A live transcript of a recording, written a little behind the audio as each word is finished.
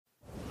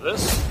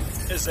This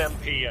is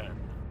MPN.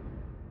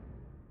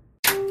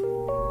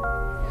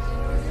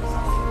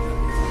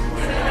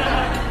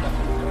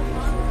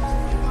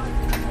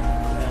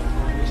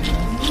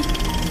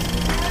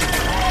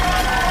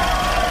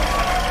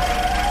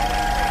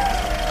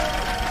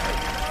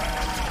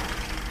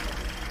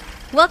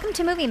 Welcome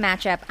to Movie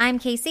Matchup. I'm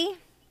Casey.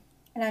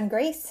 And I'm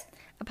Grace.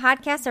 A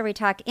podcast where we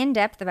talk in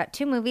depth about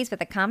two movies with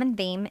a common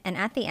theme, and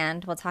at the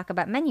end, we'll talk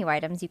about menu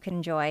items you can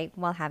enjoy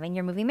while having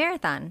your movie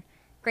marathon.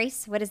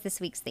 Grace, what is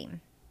this week's theme?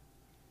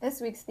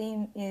 This week's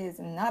theme is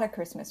not a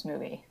Christmas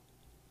movie.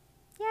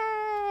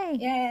 Yay!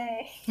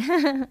 Yay!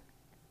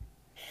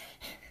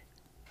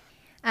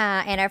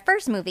 And our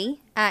first movie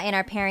in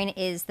our pairing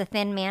is The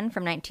Thin Man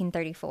from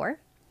 1934.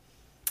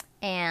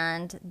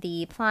 And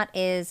the plot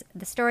is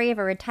the story of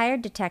a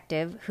retired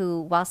detective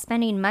who, while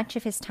spending much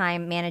of his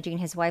time managing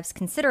his wife's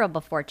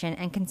considerable fortune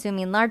and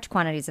consuming large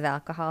quantities of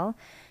alcohol,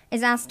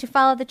 is asked to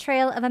follow the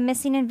trail of a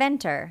missing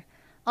inventor.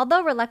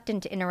 Although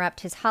reluctant to interrupt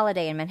his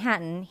holiday in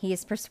Manhattan, he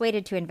is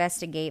persuaded to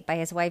investigate by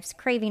his wife's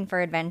craving for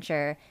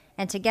adventure,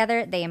 and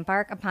together they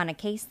embark upon a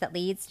case that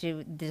leads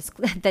to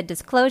the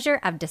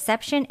disclosure of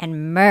deception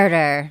and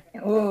murder.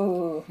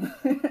 Ooh.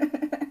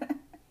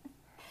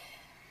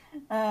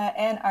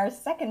 And our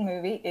second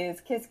movie is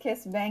Kiss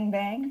Kiss Bang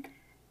Bang.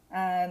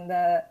 And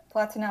the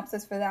plot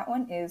synopsis for that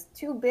one is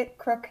two-bit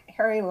crook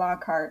Harry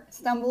Lockhart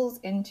stumbles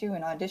into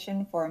an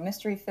audition for a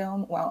mystery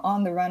film while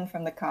on the run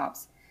from the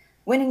cops.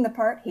 Winning the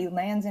part, he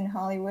lands in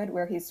Hollywood,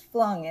 where he's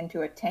flung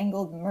into a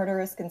tangled,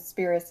 murderous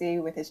conspiracy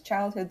with his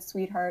childhood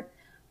sweetheart,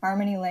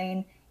 Harmony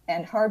Lane,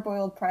 and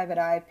hard-boiled private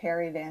eye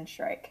Perry Van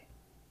Shrike.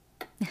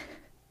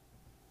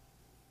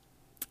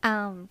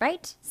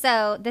 Right.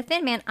 So, The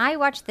Thin Man, I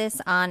watched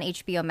this on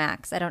HBO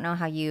Max. I don't know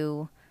how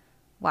you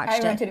watched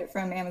it. I rented it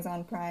from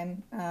Amazon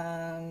Prime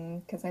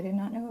because I did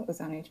not know it was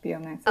on HBO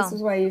Max. This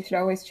is why you should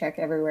always check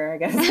everywhere, I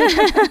guess.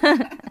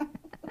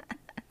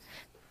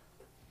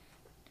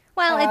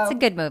 Well, it's a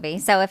good movie,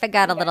 so if it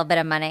got a little bit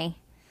of money.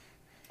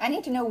 I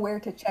need to know where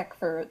to check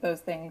for those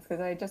things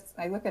because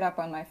I look it up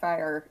on my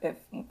Fire if,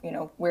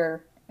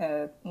 where,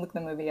 look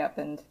the movie up,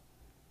 and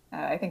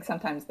I think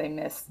sometimes they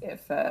miss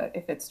if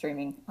it's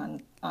streaming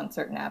on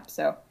certain apps.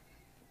 So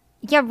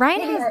yeah,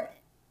 Ryan has.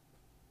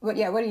 What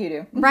do you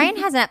do? Ryan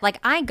has an app.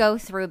 Like, I go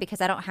through, because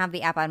I don't have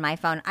the app on my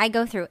phone, I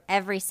go through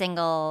every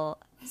single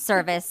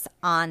service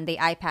on the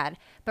iPad.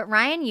 But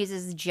Ryan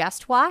uses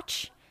Just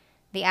Watch,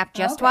 the app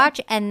Just Watch,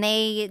 and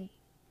they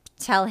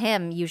tell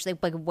him usually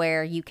like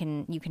where you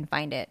can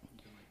find it.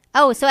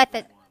 Oh, so at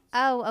the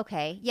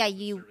okay. Yeah,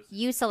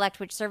 you select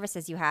which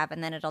services you have,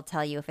 and then it'll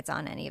tell you if it's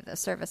on any of those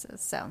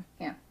services. So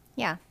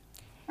yeah.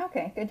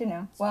 Okay, good to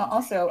know. Well,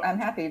 also, I'm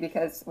happy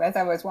because as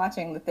I was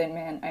watching The Thin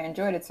Man, I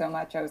enjoyed it so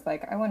much. I was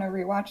like, I want to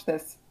rewatch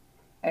this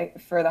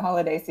for the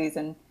holiday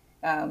season,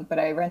 but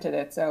I rented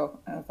it, so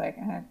I was like,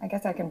 I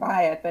guess I can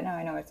buy it, but now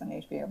I know it's on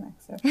HBO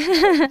Max. So.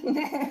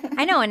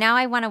 I know, and now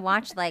I want to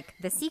watch like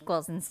the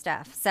sequels and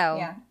stuff. So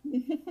yeah.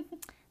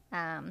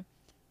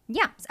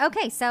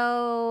 Okay,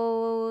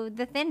 so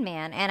The Thin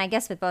Man, and I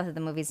guess with both of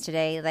the movies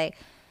today, like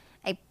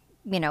I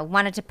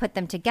wanted to put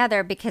them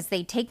together because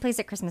they take place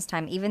at Christmas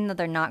time, even though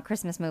they're not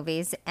Christmas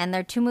movies. And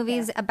they're two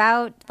movies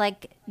about,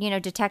 like,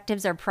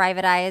 detectives or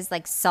private eyes,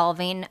 like,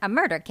 solving a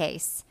murder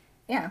case.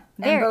 Yeah.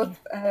 And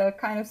both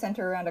kind of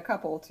center around a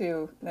couple,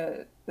 too.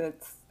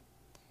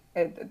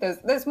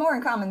 There's more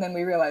in common than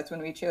we realized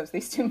when we chose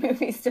these two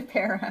movies to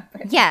pair up.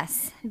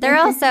 Yes. They're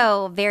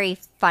also very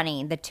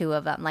funny, the two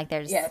of them. Like,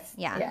 there's... Yes.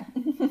 Yeah.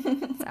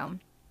 So,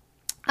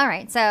 all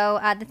right. So,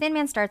 The Thin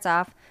Man starts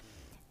off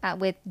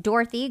with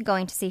Dorothy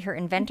going to see her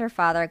inventor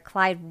father,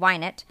 Clyde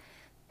Wynett.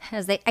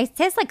 It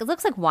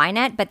looks like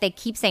Wynett, but they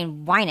keep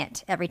saying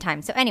Wynett every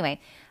time. So anyway,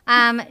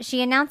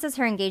 she announces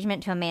her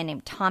engagement to a man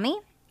named Tommy.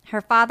 Her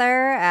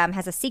father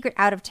has a secret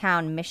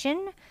out-of-town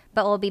mission,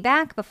 but will be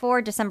back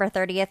before December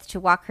 30th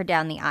to walk her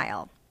down the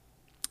aisle.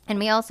 And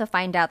we also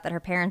find out that her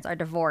parents are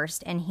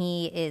divorced, and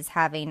he is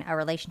having a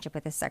relationship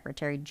with his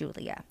secretary,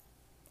 Julia.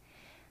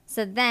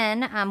 So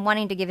then,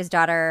 wanting to give his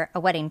daughter a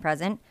wedding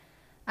present,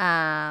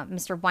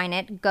 Mr.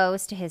 Wynett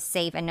goes to his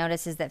safe and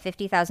notices that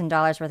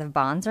 $50,000 worth of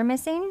bonds are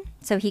missing.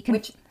 So he can...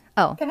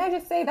 Can I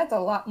just say that's a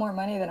lot more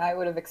money than I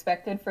would have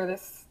expected for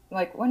this?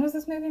 Like, when was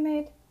this movie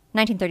made?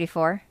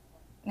 1934.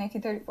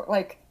 1934.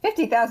 Like,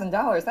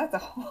 $50,000, that's a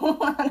whole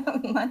lot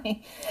of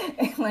money.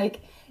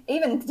 Like,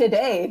 even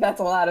today,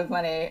 that's a lot of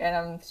money. And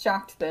I'm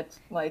shocked that,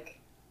 like,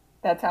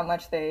 that's how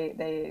much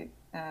they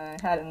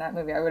had in that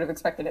movie. I would have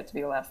expected it to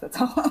be less, that's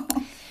all.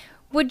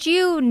 Would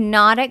you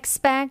not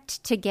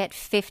expect to get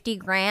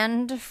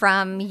 $50,000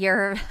 from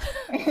your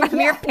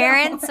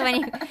parents when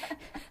you?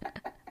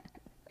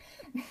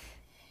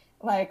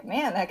 Like,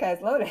 man, that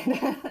guy's loaded.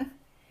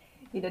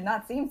 He did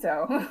not seem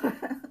so.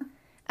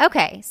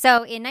 Okay,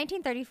 so in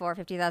 1934,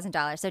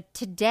 $50,000. So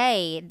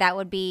today, that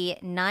would be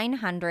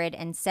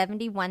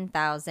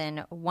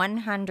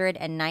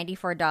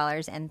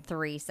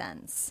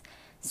 $971,194.03.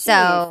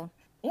 So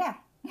yeah.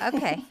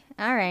 Okay,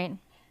 all right.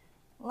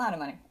 A lot of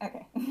money.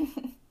 Okay.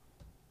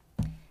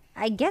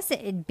 I guess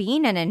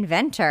being an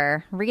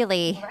inventor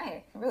really,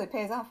 Right. It really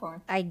pays off for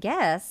him. I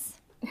guess.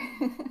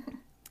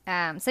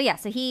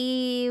 So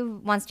he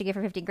wants to give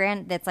her 50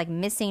 grand that's like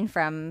missing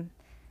from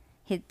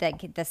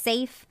the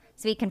safe.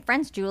 So he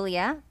confronts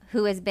Julia,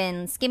 who has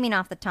been skimming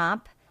off the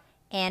top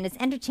and is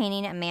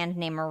entertaining a man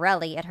named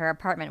Morelli at her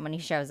apartment when he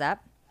shows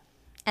up.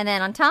 And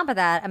then on top of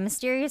that, a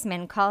mysterious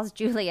man calls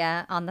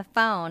Julia on the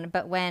phone,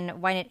 but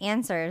when Wynette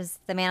answers,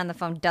 the man on the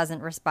phone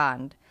doesn't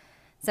respond.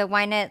 So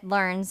Wynette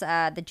learns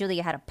that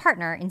Julia had a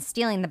partner in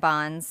stealing the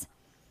bonds.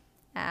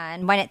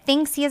 And Wynette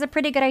thinks he has a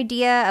pretty good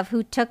idea of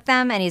who took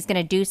them, and he's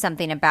going to do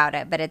something about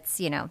it. But it's,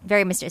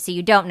 very mysterious. So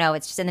you don't know.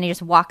 It's just, and then he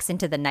just walks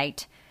into the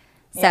night.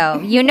 So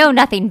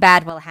nothing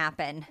bad will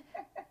happen.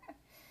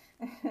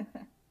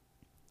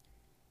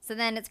 So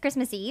then it's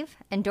Christmas Eve,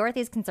 and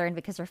Dorothy's concerned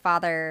because her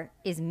father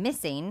is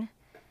missing.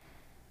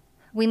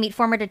 We meet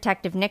former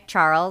detective Nick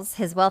Charles,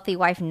 his wealthy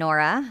wife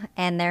Nora,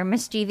 and their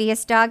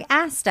mischievous dog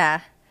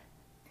Asta.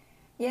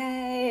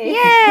 Yay!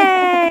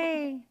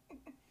 Yay!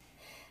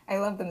 I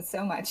love them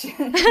so much.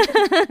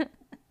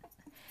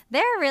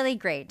 They're really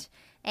great.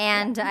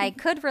 And I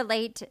could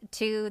relate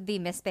to the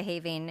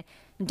misbehaving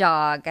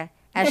dog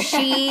as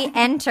she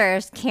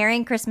enters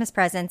carrying Christmas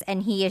presents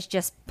and he is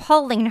just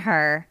pulling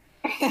her.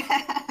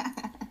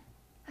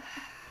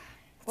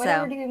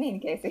 Whatever do you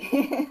mean, Casey?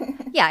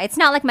 Yeah, it's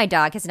not like my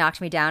dog has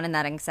knocked me down in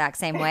that exact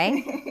same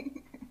way.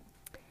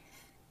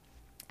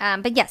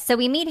 But yes, so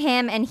we meet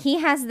him and he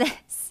has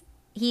this.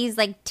 He's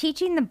like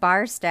teaching the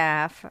bar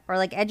staff or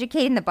like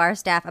educating the bar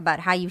staff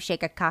about how you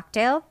shake a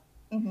cocktail.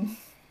 Mm-hmm.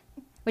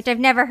 Which I've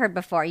never heard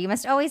before. You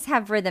must always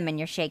have rhythm in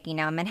your shaking.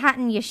 Now, in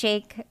Manhattan, you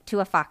shake to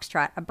a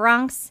foxtrot. A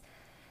Bronx,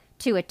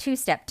 to a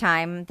two-step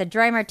time. The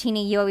dry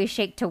martini, you always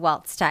shake to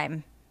waltz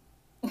time.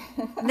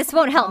 This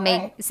won't help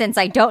me since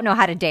I don't know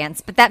how to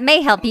dance, but that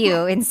may help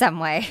you in some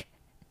way.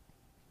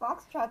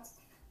 Foxtrot's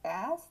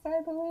fast,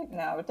 I believe?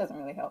 No, it doesn't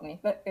really help me.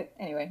 But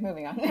anyway,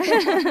 moving on.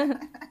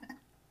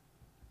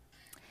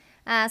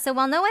 So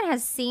while no one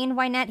has seen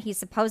Wynette, he's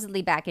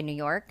supposedly back in New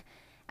York.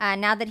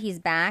 Now that he's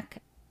back,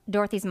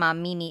 Dorothy's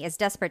mom, Mimi, is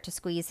desperate to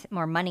squeeze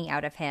more money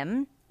out of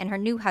him. And her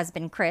new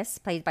husband, Chris,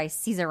 played by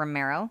Cesar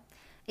Romero,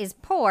 is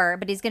poor,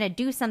 but he's going to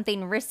do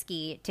something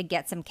risky to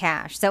get some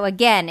cash. So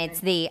again,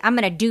 it's I'm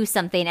going to do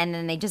something, and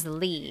then they just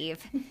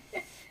leave.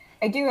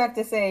 I do have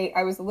to say,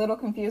 I was a little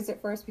confused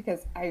at first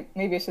because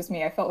maybe it's just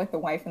me. I felt like the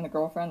wife and the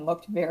girlfriend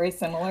looked very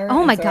similar.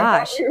 Oh my gosh.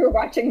 I thought we were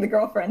watching the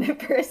girlfriend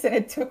at first, and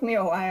it took me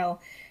a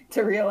while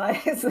to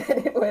realize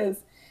that it was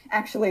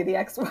actually the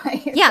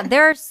ex-wife. Yeah,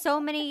 there are so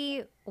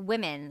many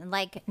women.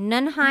 Like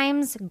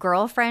Nunheim's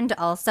girlfriend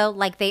also,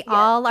 like they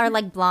all are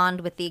like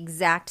blonde with the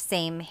exact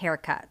same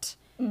haircut.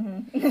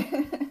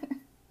 Mm-hmm.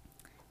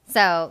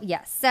 So,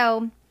 yes.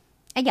 So,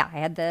 yeah, I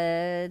had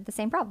the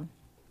same problem.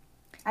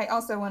 I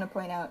also want to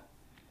point out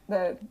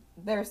there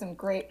are some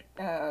great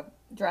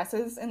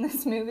dresses in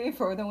this movie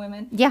for the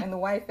women. Yeah. And the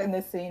wife in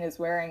this scene is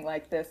wearing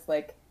like this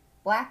like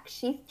black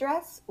sheath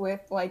dress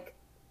with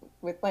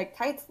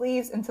tight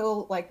sleeves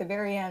until like the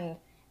very end,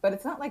 but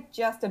it's not like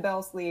just a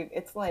bell sleeve.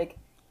 It's like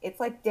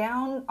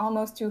down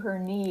almost to her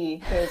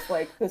knee. There's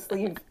like the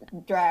sleeve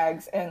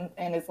drags and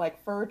is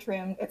like fur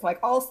trimmed. It's like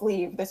all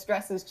sleeve. This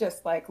dress is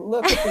just like,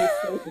 look at these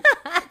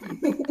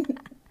sleeves.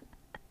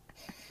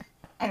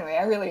 Anyway,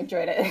 I really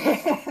enjoyed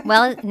it.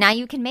 Well, now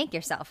you can make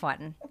yourself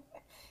one.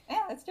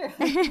 Yeah, that's true.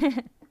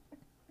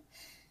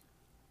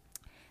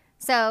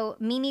 So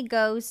Mimi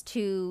goes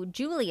to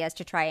Julia's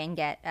to try and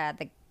get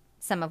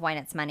some of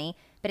Wynette's money,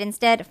 but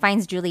instead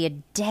finds Julia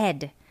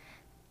dead.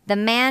 The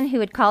man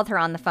who had called her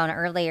on the phone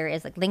earlier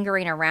is like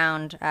lingering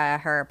around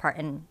her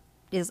apartment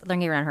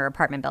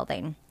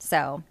building.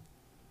 So,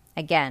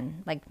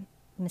 again, like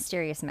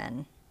mysterious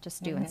men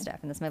just doing stuff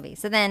in this movie.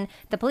 So then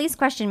the police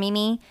question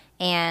Mimi,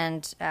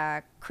 and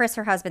Chris,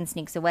 her husband,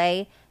 sneaks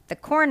away. The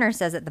coroner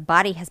says that the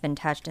body has been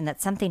touched and that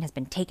something has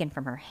been taken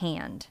from her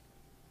hand.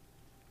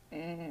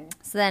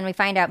 So then we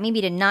find out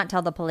Mimi did not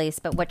tell the police,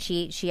 but what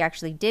she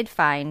actually did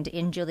find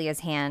in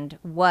Julia's hand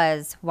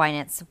was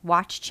Wynette's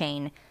watch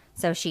chain.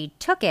 So she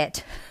took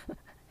it,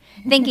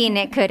 thinking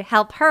it could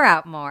help her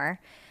out more,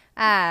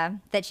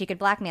 that she could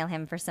blackmail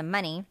him for some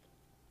money.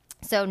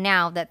 So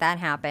now that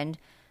happened,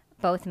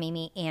 both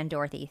Mimi and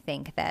Dorothy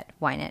think that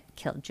Wynette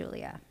killed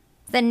Julia.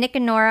 Then Nick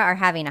and Nora are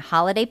having a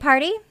holiday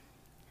party.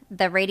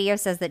 The radio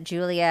says that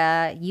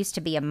Julia used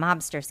to be a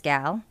mobster's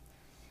gal.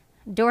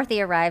 Dorothy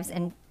arrives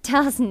and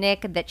tells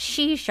Nick that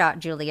she shot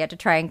Julia to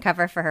try and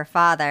cover for her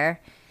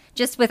father,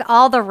 just with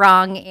all the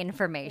wrong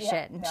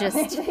information. Yeah,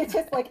 no.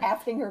 Just like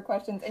asking her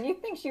questions, and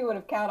you'd think she would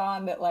have caught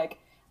on that, like,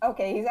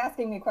 okay, he's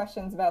asking me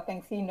questions about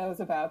things he knows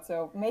about,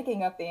 so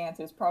making up the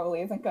answers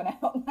probably isn't going to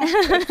help much.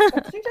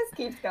 So she just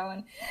keeps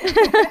going.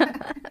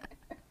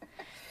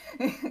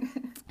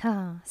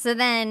 So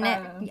then,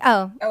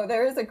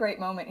 there is a great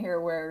moment here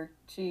where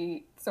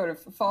she sort of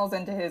falls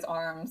into his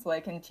arms,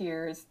 like in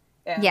tears,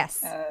 And,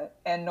 Yes.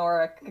 And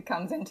Nora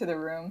comes into the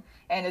room,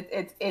 and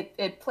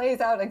it plays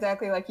out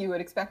exactly like you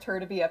would expect her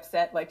to be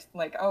upset,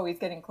 like oh, he's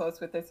getting close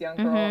with this young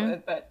girl,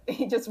 but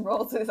he just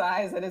rolls his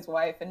eyes at his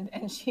wife,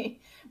 and she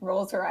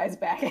rolls her eyes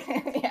back.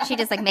 Yeah. She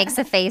just like makes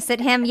a face at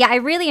him. Yeah, I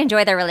really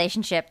enjoy their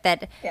relationship.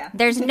 That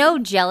there's no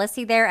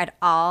jealousy there at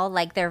all.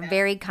 Like they're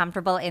very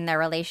comfortable in their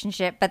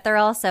relationship, but they're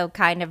also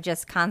kind of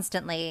just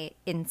constantly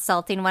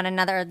insulting one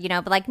another,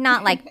 but like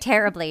not like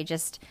terribly,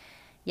 just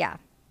yeah.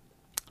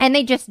 And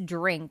they just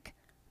drink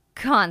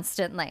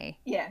constantly.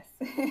 Yes.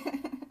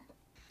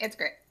 It's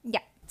great. Yeah.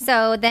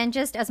 So then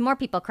just as more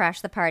people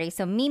crash the party,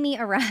 so Mimi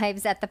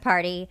arrives at the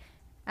party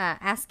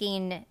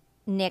asking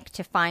Nick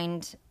to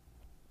find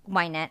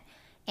Wynette.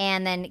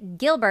 And then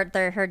Gilbert,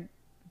 her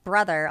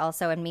brother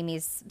also, and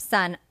Mimi's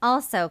son,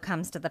 also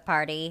comes to the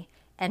party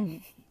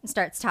and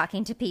starts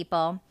talking to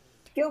people.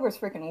 Gilbert's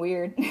freaking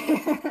weird.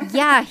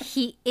 Yeah,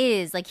 he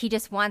is. Like he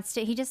just wants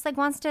to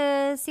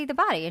see the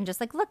body and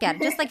just like look at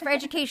it, just like for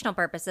educational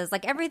purposes.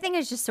 Like everything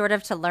is just sort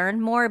of to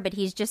learn more, but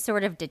he's just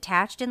sort of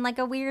detached in like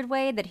a weird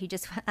way that he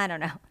just, I don't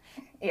know.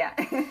 Yeah.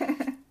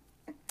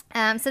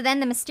 So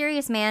then the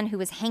mysterious man who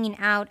was hanging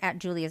out at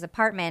Julia's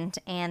apartment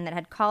and that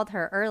had called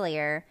her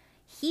earlier,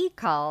 he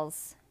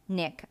calls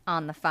Nick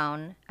on the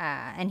phone,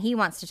 and he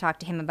wants to talk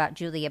to him about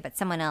Julia, but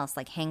someone else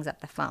like hangs up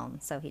the phone,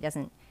 so he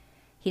doesn't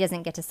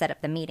get to set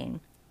up the meeting.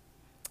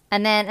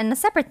 And then, and the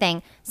separate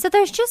thing, so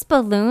there's just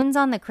balloons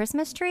on the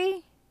Christmas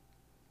tree?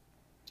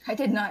 I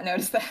did not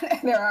notice that.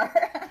 There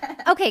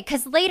are. Okay,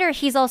 because later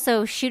he's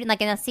also shooting,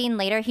 like in a scene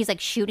later, he's like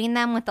shooting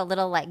them with the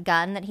little like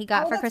gun that he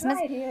got for Christmas.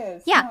 Right, he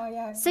is. Yeah. Oh,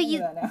 yeah, So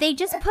they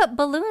just put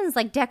balloons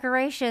like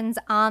decorations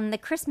on the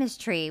Christmas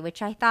tree,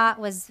 which I thought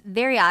was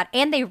very odd.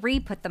 And they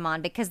re-put them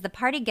on because the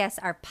party guests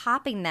are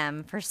popping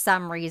them for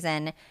some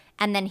reason,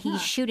 and then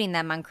he's shooting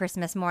them on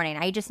Christmas morning.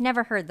 I just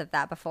never heard of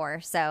that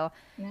before. So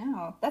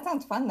no, that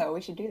sounds fun though.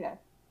 We should do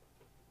that.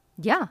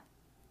 Yeah.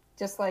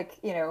 Just like,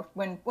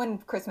 when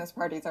Christmas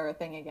parties are a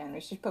thing again, we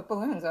should put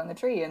balloons on the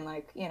tree and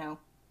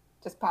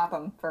just pop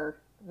them for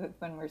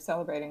when we're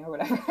celebrating or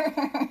whatever.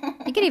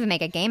 You could even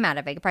make a game out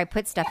of it. You could probably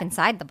put stuff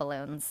inside the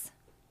balloons.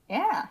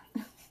 Yeah.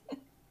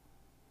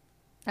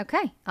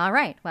 Okay. All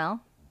right.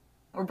 Well,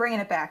 we're bringing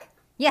it back.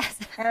 Yes.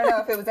 I don't know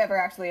if it was ever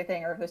actually a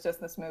thing or if it's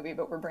just this movie,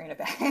 but we're bringing it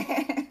back.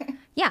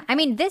 Yeah. I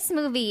mean, this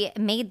movie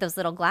made those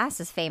little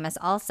glasses famous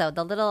also.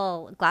 The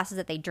little glasses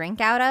that they drink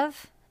out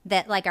of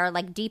that like are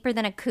like deeper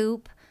than a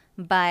coupe,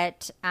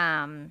 but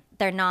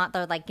they're not,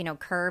 they're like,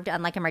 curved,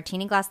 unlike a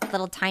martini glass, the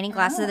little tiny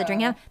glasses that they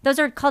drink out of. Those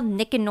are called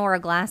Nick and Nora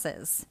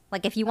glasses.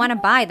 Like if you want to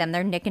buy them,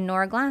 they're Nick and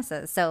Nora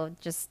glasses. So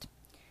just,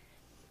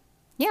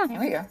 yeah. There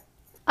we go.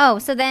 Oh,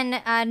 so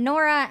then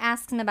Nora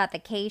asks him about the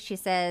case. She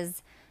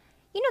says,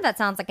 that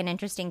sounds like an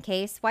interesting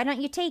case. Why don't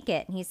you take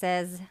it? And he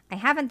says, I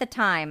haven't the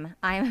time.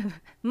 I'm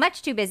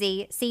much too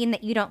busy seeing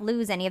that you don't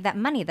lose any of that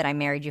money that I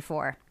married you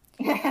for.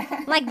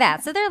 Like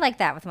that. So they're like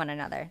that with one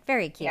another.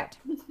 Very cute.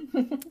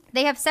 Yeah.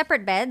 They have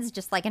separate beds,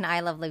 just like in I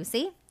Love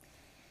Lucy.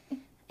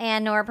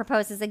 And Nora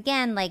proposes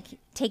again, like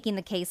taking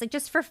the case, like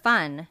just for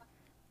fun.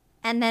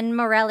 And then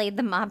Morelli,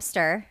 the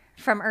mobster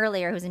from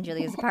earlier, who's in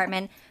Julia's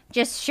apartment,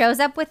 just shows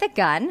up with a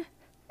gun.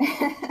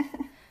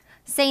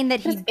 Saying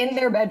that just in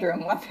their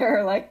bedroom while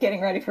they're like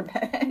getting ready for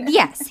bed.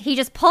 Yes, he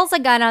just pulls a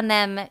gun on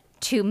them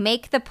to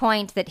make the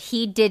point that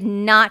he did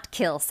not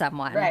kill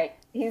someone. Right.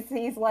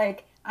 He's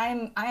like,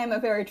 I am a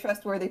very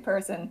trustworthy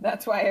person.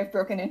 That's why I've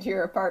broken into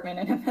your apartment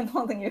and I'm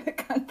holding you at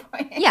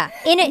gunpoint. Yeah,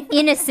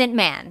 innocent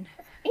man.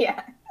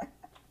 Yeah.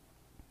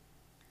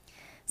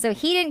 So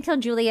he didn't kill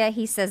Julia.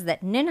 He says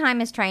that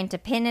Nunheim is trying to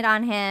pin it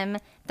on him.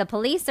 The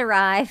police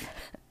arrive.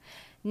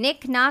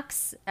 Nick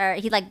fights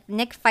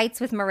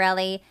with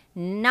Morelli,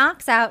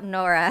 knocks out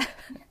Nora.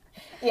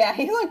 Yeah,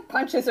 he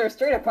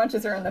straight up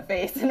punches her in the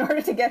face in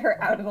order to get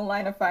her out of the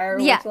line of fire.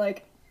 Yeah. Which,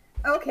 like,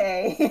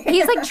 okay.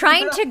 He's like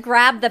trying to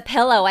grab the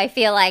pillow, I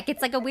feel like.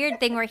 It's like a weird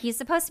thing where he's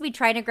supposed to be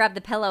trying to grab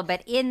the pillow,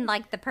 but in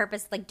like the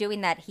purpose like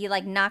doing that, he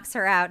like knocks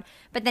her out,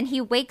 but then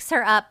he wakes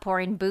her up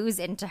pouring booze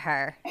into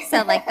her.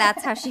 So like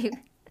that's how she...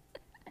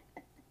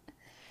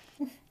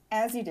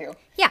 As you do.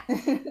 Yeah.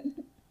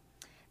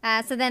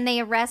 So then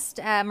they arrest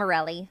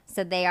Morelli,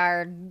 so they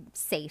are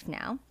safe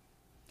now.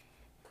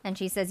 And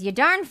she says, you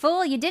darn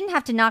fool, you didn't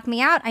have to knock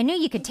me out. I knew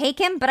you could take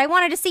him, but I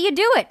wanted to see you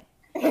do it.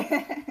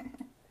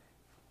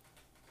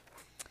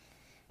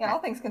 Yeah, all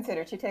things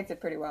considered, she takes it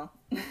pretty well.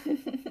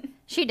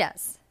 She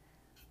does.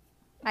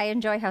 I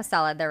enjoy how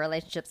solid their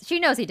relationships. She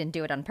knows he didn't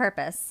do it on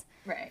purpose.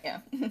 Right, yeah.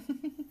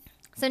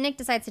 So Nick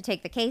decides to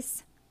take the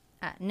case.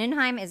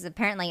 Nunheim is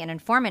apparently an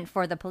informant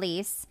for the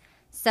police.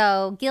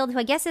 So Guild, who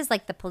I guess is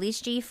like the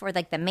police chief or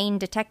like the main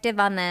detective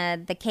on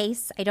the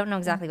case. I don't know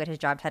exactly what his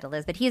job title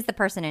is, but he is the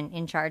person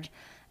in charge.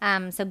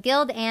 So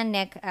Guild and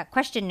Nick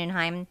question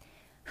Nunheim,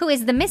 who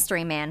is the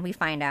mystery man, we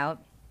find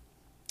out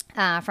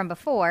from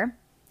before.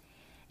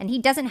 And he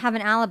doesn't have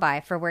an alibi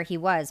for where he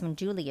was when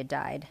Julia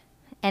died.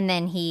 And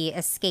then he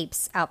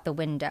escapes out the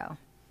window.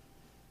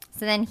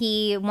 So then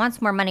he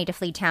wants more money to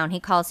flee town.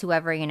 He calls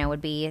whoever,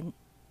 would be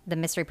the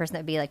mystery person that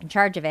would be like in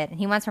charge of it, and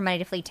he wants more money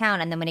to flee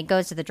town. And then when he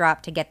goes to the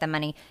drop to get the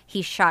money,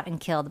 he's shot and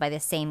killed by the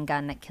same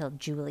gun that killed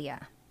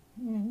Julia.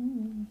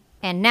 Mm-hmm.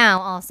 And now,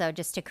 also,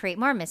 just to create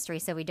more mystery,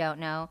 so we don't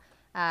know,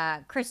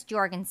 Chris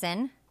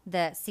Jorgensen,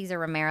 the Cesar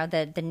Romero,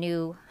 the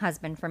new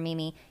husband for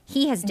Mimi,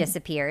 he has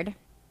disappeared.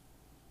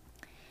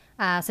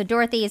 So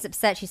Dorothy is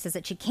upset. She says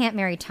that she can't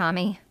marry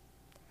Tommy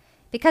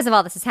because of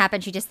all this has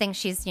happened. She just thinks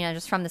she's,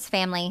 just from this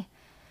family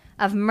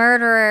of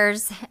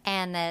murderers,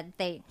 and that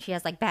she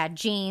has like bad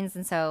genes,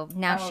 and so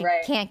now she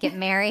can't get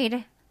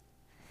married.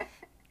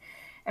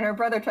 And her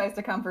brother tries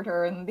to comfort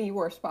her in the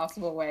worst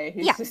possible way.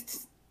 He's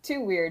just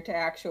too weird to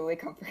actually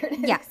comfort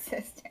his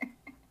sister.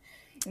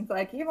 It's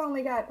like, you've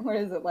only got, what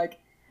is it, like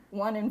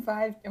 1 in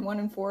 5 and 1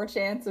 in 4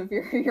 chance of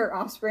your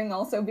offspring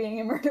also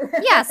being a murderer.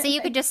 Yeah, so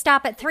you could just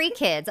stop at 3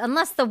 kids,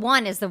 unless the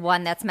one is the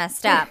one that's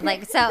messed up.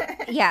 Like, so,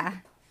 yeah.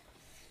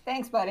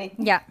 Thanks, buddy.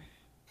 Yeah.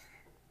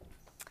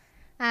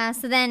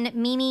 So then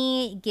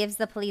Mimi gives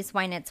the police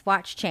Wynette's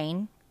watch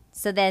chain.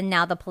 So then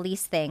now the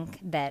police think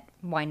that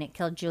Wynette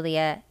killed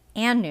Julia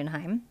and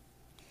Nunheim.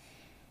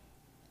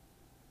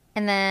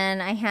 And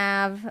then I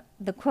have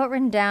the quote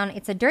written down.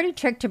 It's a dirty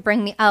trick to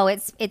bring me. Oh,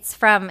 it's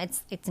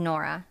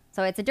Nora.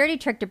 So it's a dirty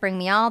trick to bring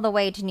me all the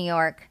way to New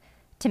York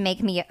to make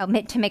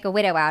a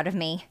widow out of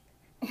me.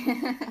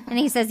 And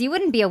he says, "You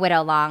wouldn't be a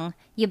widow long.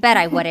 You bet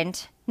I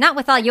wouldn't. Not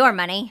with all your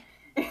money."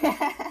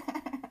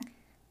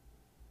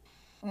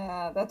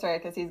 That's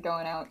right, because he's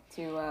going out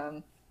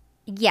to...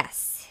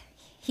 Yes.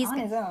 He's on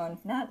his own.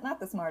 Not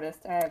the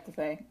smartest, I have to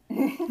say.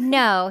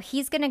 No,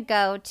 he's going to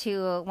go to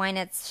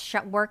Wynette's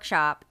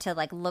workshop to,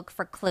 like, look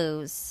for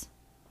clues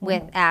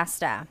with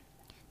Asta.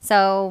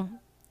 So,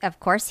 of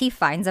course, he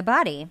finds a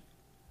body.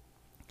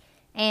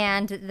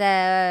 And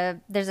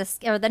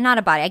not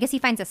a body. I guess he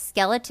finds a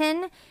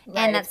skeleton. Right,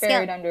 and it's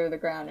buried under the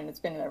ground, and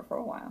it's been there for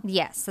a while.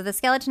 Yes, so the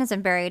skeleton has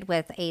been buried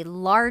with a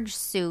large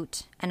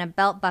suit and a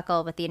belt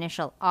buckle with the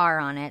initial R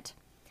on it.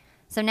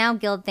 So now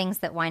Guild thinks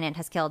that Wynette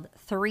has killed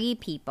 3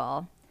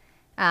 people.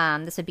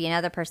 This would be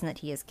another person that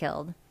he has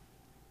killed.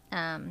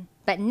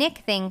 But Nick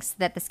thinks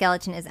that the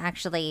skeleton is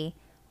actually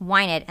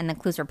Wynette, and the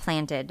clues were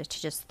planted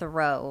to just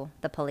throw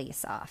the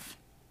police off.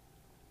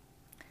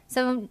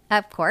 So,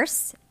 of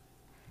course,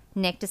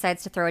 Nick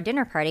decides to throw a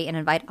dinner party and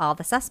invite all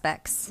the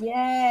suspects.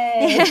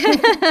 Yay!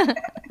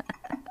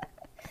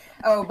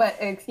 Oh, but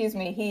excuse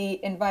me,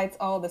 he invites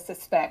all the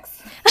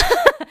suspects.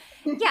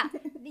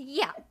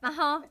 Yeah,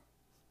 uh-huh.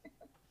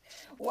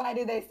 Why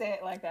do they say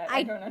it like that?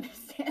 I don't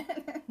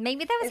understand.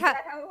 Maybe that was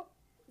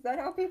Is that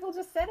how people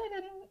just said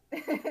it?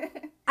 And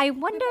I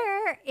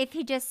wonder if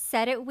he just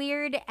said it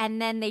weird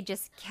and then they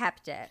just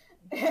kept it.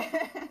 They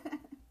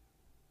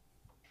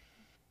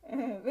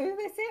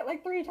say it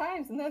like 3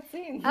 times in that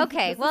scene.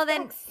 Okay, well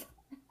then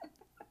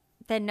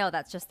no,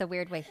 that's just the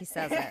weird way he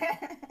says it.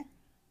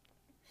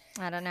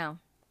 I don't know.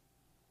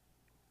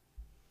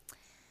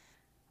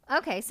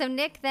 Okay, so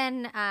Nick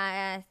then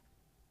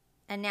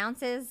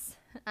announces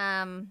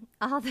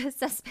all the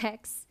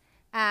suspects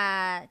he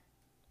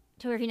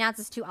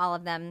announces to all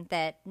of them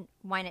that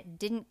Wynette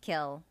didn't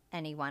kill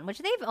anyone, which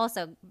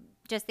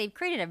they've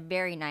created a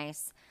very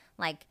nice,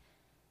 like,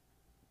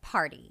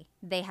 party.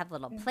 They have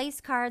little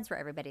place cards where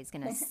everybody's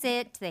going to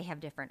sit. They have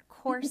different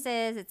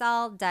courses. It's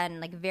all done,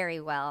 like, very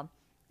well.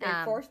 They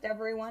forced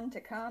everyone to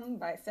come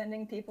by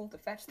sending people to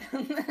fetch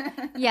them.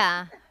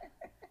 Yeah.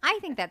 I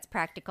think that's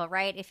practical,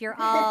 right? If you're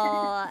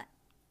all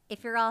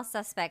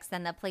suspects,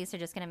 then the police are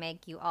just going to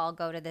make you all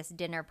go to this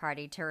dinner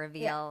party to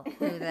reveal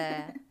who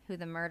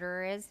the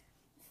murderer is.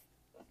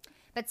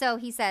 But so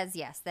he says,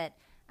 yes, that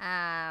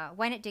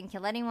Wynette didn't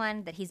kill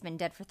anyone, that he's been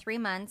dead for 3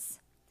 months,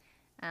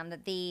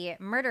 that the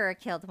murderer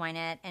killed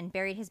Wynette and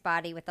buried his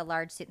body with the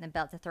large suit and the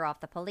belt to throw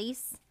off the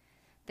police.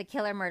 The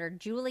killer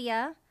murdered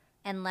Julia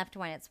and left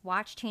Wynette's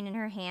watch chain in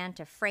her hand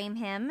to frame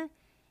him.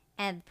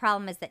 And the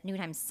problem is that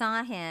Nunheim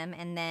saw him,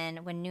 and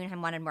then when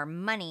Nunheim wanted more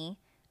money,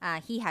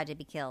 he had to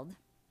be killed.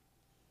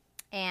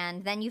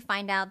 And then you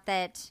find out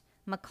that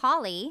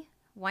Macaulay,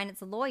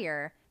 Wynette's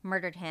lawyer,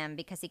 murdered him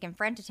because he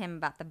confronted him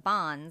about the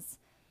bonds,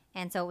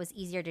 and so it was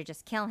easier to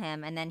just kill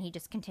him, and then he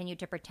just continued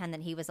to pretend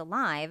that he was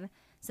alive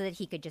so that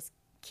he could just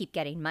keep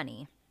getting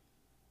money.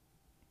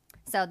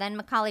 So then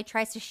Macaulay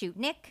tries to shoot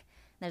Nick.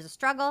 There's a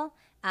struggle.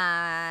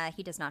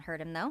 He does not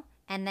hurt him, though.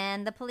 And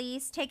then the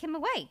police take him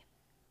away.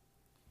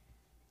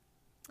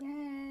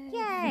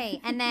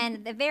 Yay! And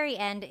then the very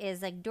end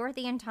is like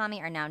Dorothy and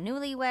Tommy are now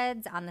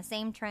newlyweds on the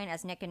same train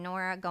as Nick and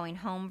Nora going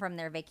home from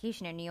their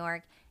vacation in New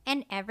York,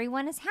 and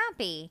everyone is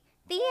happy.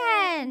 The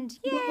end!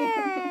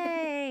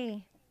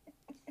 Yay!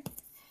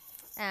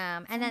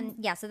 And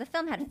then, so the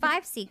film had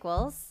 5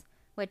 sequels,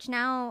 which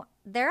now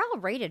they're all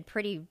rated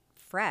pretty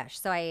fresh,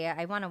 so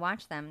I want to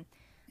watch them.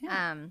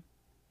 Yeah.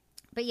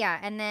 But yeah,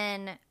 and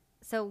then...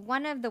 So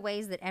one of the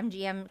ways that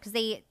MGM, because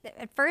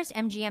at first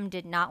MGM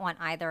did not want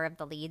either of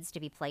the leads to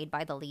be played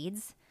by the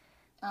leads.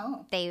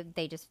 Oh. They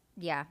just,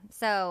 yeah.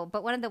 So,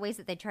 but one of the ways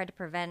that they tried to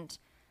prevent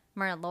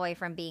Myrna Loy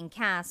from being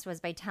cast was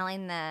by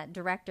telling the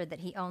director that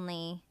he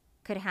only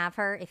could have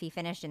her if he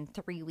finished in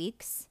 3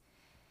 weeks.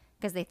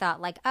 because they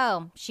thought like,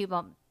 oh, she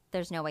won't.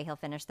 There's no way he'll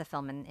finish the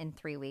film in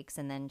 3 weeks,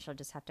 and then she'll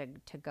just have to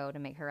go to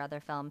make her other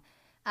film.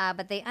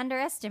 But they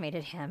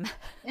underestimated him.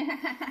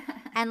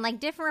 And like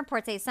different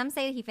reports say, some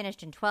say he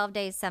finished in 12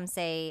 days, some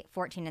say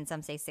 14, and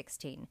some say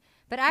 16.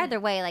 But either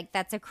way, like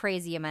that's a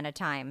crazy amount of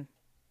time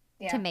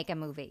to make a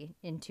movie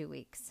in 2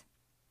 weeks.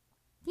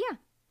 Yeah.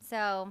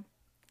 So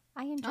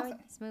I enjoyed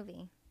this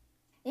movie.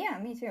 Yeah,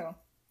 me too.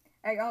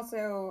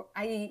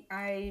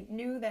 I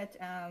knew that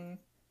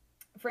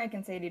Frank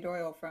and Sadie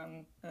Doyle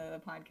from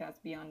the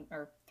podcast Beyond,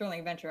 or Thrilling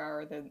Adventure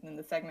Hour, in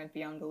the segment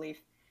Beyond Belief,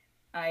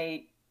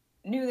 I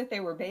knew that they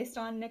were based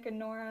on Nick and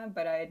Nora,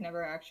 but I had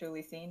never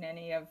actually seen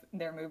any of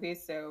their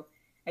movies, so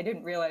I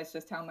didn't realize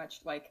just how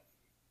much like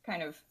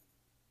kind of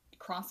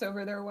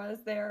crossover there was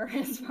there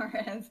as far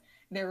as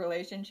their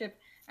relationship,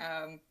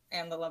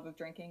 and the love of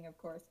drinking, of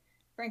course.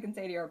 Frank and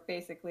Sadie are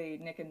basically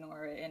Nick and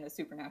Nora in a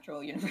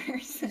supernatural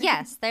universe.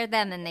 Yes, they're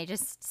them, and they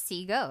just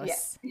see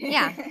ghosts.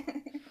 Yeah.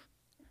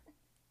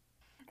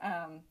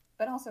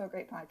 But also a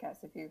great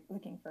podcast if you're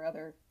looking for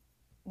other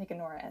Nick and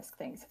Nora-esque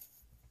things.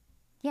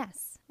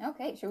 Yes.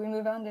 Okay, should we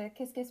move on to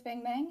Kiss Kiss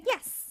Bang Bang?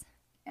 Yes.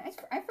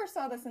 I first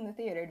saw this in the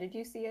theater. Did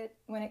you see it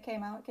when it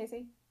came out,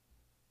 Casey?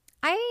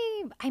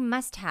 I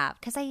must have,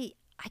 because I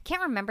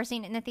can't remember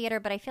seeing it in the theater,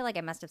 but I feel like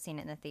I must have seen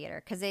it in the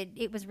theater because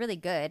it was really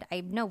good.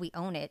 I know we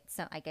own it,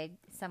 so like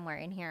somewhere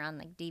in here on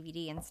like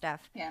DVD and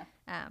stuff. Yeah.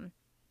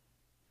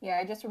 Yeah,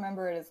 I just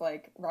remember it as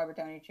like Robert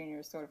Downey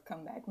Jr.'s sort of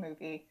comeback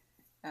movie,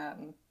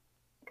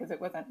 because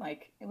it wasn't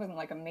like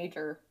a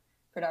major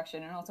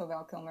production, and also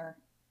Val Kilmer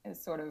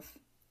is sort of,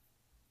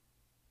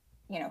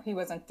 you know, he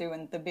wasn't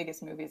doing the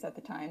biggest movies at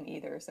the time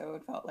either, so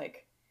it felt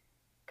like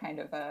kind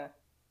of a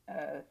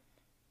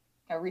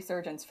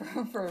resurgence for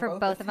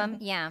both of them.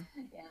 Yeah.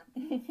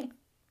 Yeah.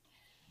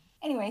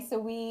 Anyway, so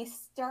we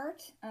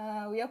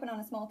open on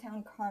a small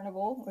town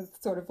carnival with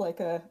sort of like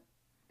a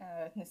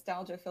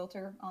nostalgia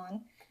filter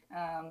on,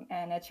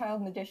 and a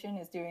child magician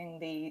is doing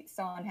the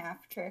saw in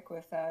half trick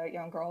with a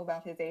young girl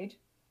about his age.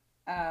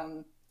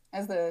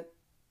 As the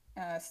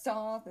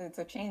saw, it's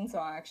a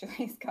chainsaw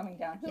actually, is coming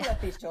down. Who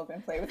let these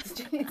children play with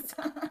the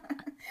chainsaw?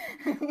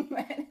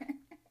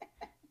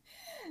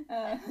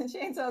 The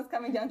chainsaw is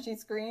coming down. She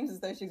screams as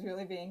though she's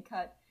really being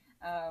cut,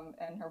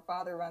 and her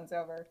father runs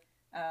over.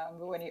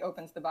 But when he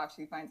opens the box,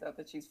 she finds out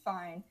that she's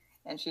fine,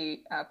 and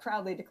she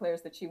proudly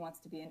declares that she wants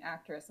to be an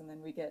actress. And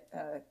then we get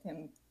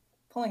him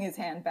pulling his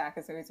hand back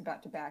as though he's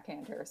about to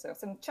backhand her. So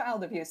some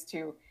child abuse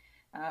to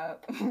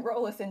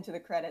roll us into the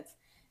credits.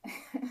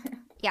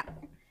 Yeah.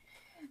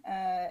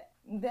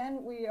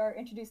 Then we are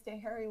introduced to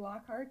Harry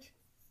Lockhart,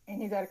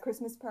 and he's at a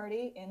Christmas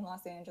party in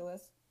Los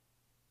Angeles.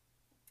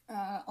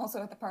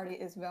 Also at the party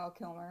is Val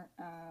Kilmer,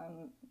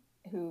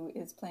 who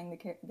is playing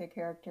the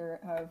character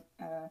of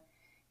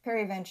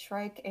Perry Van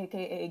Shrike,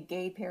 a.k.a.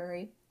 Gay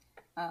Perry.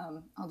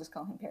 I'll just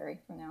call him Perry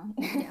from now on.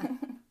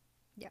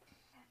 Yeah.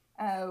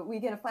 Yeah. We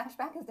get a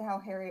flashback as to how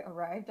Harry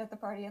arrived at the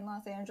party in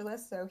Los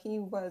Angeles. So he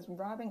was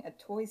robbing a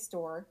toy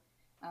store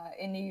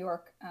in New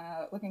York,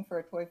 looking for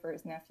a toy for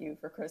his nephew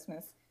for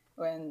Christmas,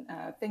 when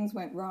things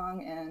went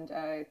wrong,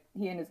 and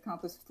he and his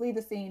accomplice flee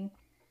the scene.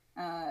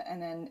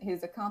 And then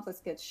his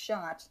accomplice gets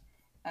shot.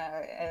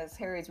 As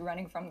Harry's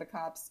running from the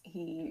cops,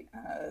 he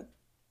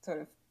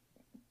sort of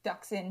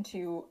ducks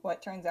into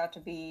what turns out to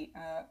be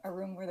a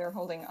room where they're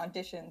holding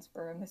auditions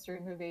for a mystery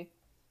movie.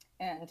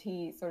 And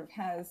he sort of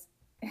has...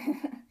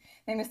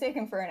 they mistake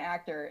him for an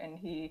actor, and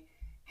he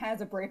has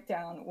a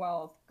breakdown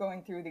while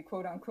going through the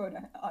quote-unquote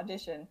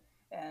audition.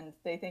 And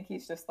they think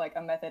he's just like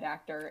a method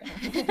actor,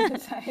 and they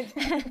decide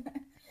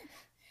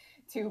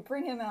to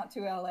bring him out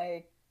to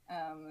L.A.,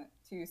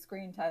 to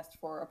screen test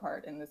for a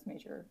part in this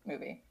major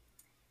movie.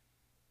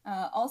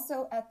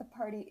 Also at the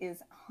party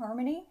is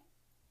Harmony.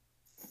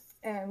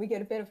 We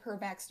get a bit of her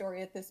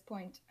backstory at this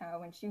point.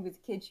 When she was a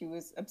kid, she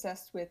was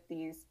obsessed with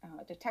these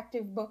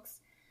detective books.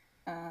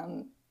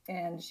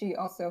 And she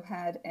also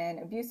had an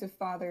abusive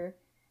father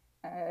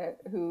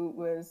who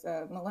was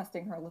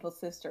molesting her little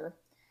sister.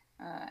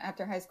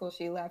 After high school,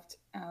 she left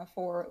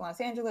for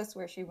Los Angeles,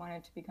 where she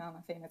wanted to become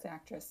a famous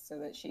actress so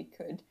that she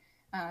could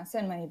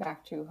send money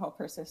back to help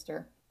her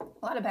sister.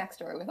 A lot of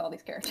backstory with all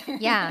these characters.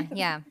 Yeah,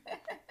 yeah.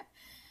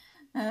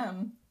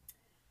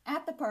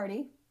 At the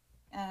party,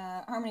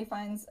 Harmony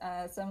finds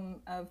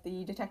some of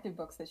the detective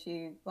books that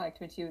she liked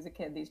when she was a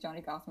kid, these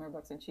Johnny Gossamer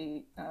books, and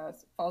she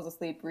falls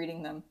asleep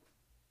reading them.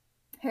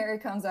 Harry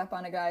comes up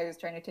on a guy who's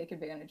trying to take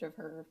advantage of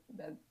her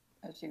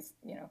as she's,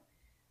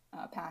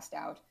 passed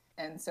out.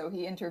 And so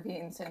he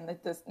intervenes, and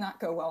it does not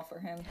go well for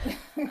him.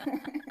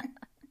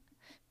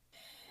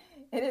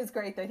 It is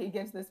great that he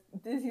gives this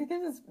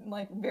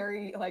like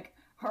very like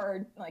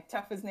hard, like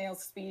tough as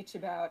nails speech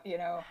about,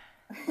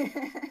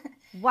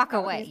 walk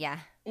away. Yeah.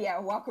 Yeah.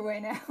 Walk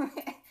away now.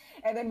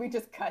 And then we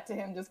just cut to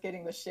him just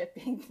getting the shit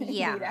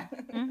beat out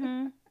of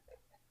him.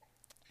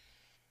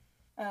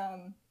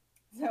 Mm-hmm.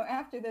 So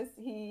after this,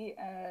 he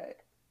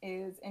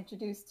is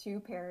introduced to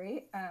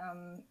Perry,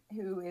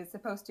 who is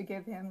supposed to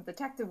give him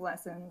detective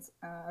lessons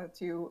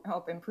to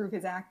help improve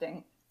his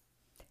acting.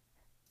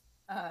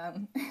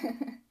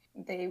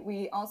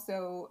 we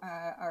also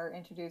are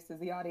introduced as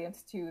the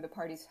audience to the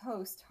party's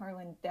host,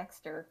 Harlan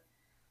Dexter,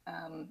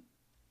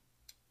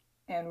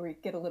 and we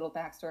get a little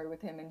backstory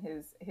with him and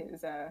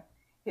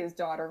his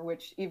daughter,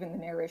 which even the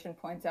narration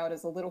points out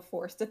is a little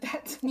forced at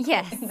that.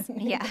 Yes,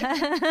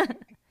 yeah.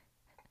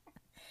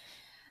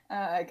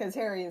 Because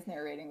Harry is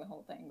narrating the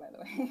whole thing, by the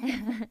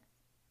way,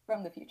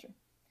 from the future.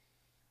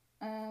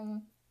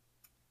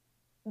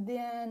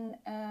 Then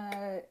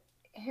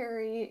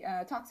Harry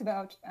talks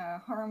about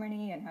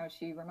Harmony and how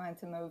she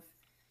reminds him of,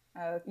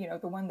 the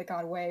one that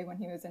got away when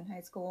he was in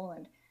high school.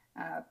 And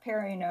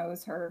Perry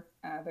knows her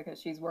because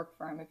she's worked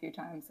for him a few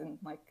times and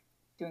like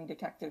doing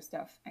detective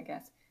stuff, I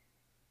guess.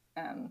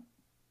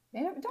 They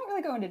don't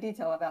really go into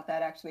detail about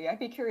that, actually. I'd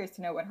be curious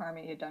to know what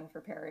Harmony had done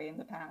for Perry in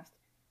the past.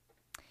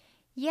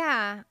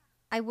 Yeah,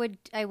 I would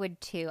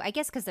too. I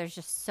guess because there's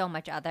just so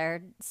much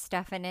other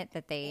stuff in it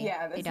that they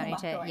don't need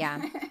to.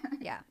 Yeah,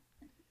 yeah.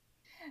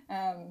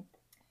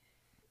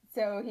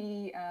 So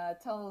he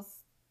tells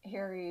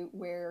Harry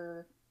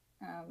where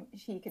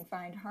he can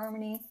find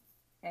Harmony,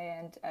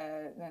 and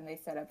then they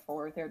set up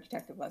for their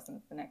detective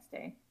lessons the next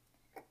day.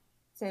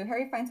 So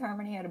Harry finds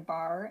Harmony at a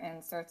bar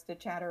and starts to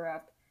chat her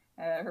up.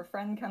 Her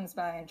friend comes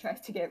by and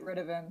tries to get rid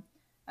of him.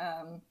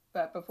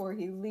 But before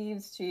he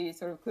leaves, she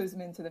sort of clues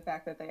him into the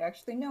fact that they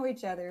actually know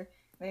each other.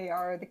 They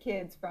are the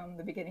kids from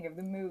the beginning of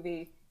the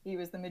movie. He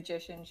was the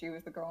magician. She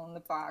was the girl in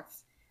the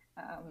box.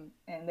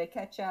 And they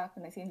catch up,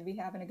 and they seem to be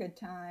having a good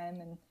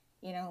time and,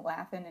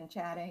 laughing and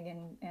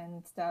chatting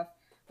and stuff.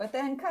 But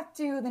then cut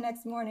to the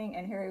next morning,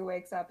 and Harry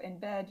wakes up in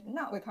bed,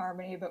 not with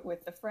Harmony, but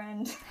with the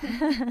friend.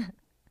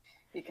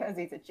 Because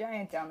he's a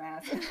giant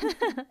dumbass.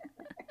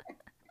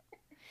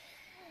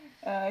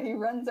 He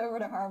runs over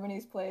to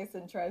Harmony's place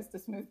and tries to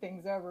smooth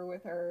things over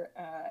with her,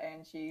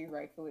 and she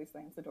rightfully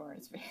slams the door in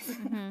his face.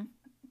 Mm-hmm.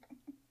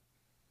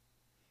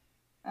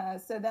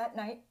 So that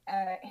night,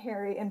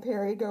 Harry and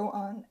Perry go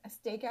on a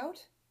stakeout,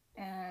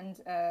 and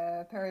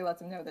Perry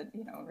lets him know that,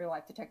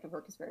 real-life detective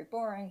work is very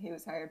boring. He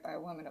was hired by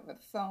a woman over the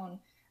phone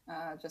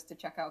just to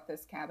check out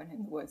this cabin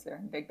in the woods there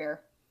in Big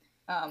Bear.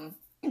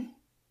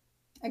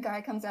 A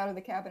guy comes out of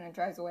the cabin and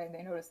drives away, and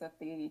they notice that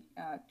the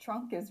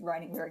trunk is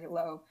riding very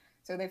low.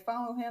 So they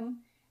follow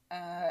him,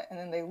 and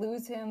then they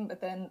lose him, but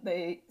then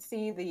they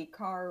see the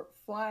car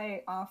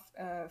fly off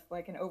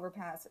like an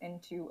overpass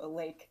into a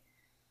lake.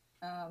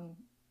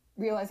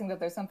 Realizing that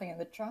there's something in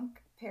the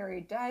trunk,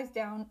 Perry dives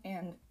down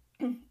and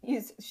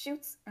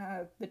shoots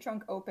the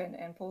trunk open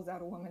and pulls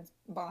out a woman's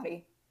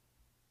body.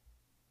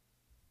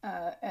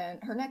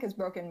 And her neck is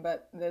broken,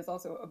 but there's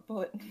also a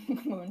bullet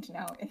wound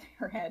now in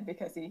her head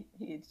because he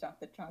shot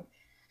the trunk.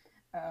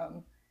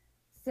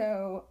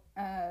 So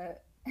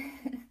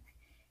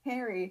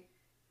Harry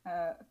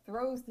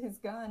throws his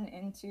gun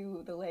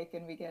into the lake,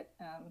 and we get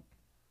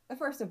the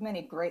first of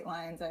many great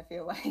lines, I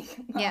feel like.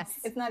 Well, yes.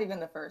 It's not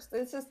even the first.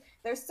 It's just,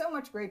 there's so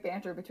much great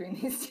banter between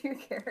these two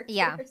characters.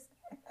 Yeah.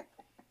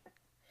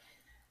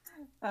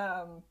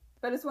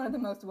 But it's one of the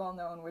most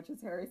well-known, which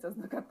is Harry says,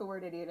 look up the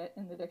word idiot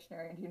in the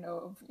dictionary, and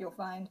you'll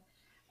find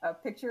a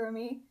picture of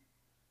me.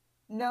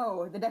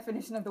 No, the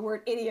definition of the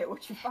word idiot,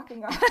 which you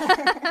fucking are.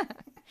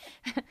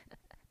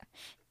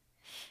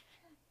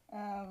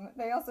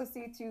 They also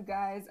see two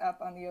guys up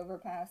on the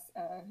overpass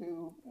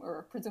who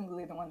were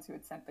presumably the ones who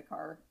had sent the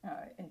car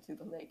into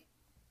the lake.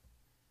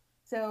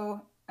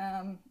 So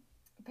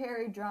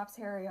Perry drops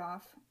Harry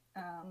off,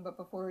 but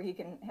before he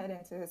can head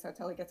into his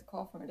hotel, he gets a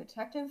call from a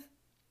detective.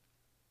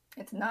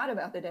 It's not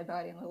about the dead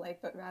body in the lake,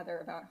 but rather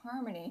about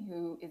Harmony,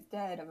 who is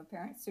dead of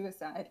apparent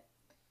suicide.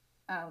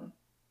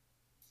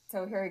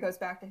 So Harry goes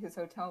back to his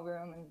hotel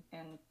room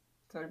and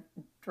sort of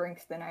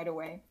drinks the night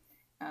away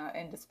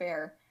in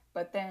despair.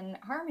 But then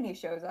Harmony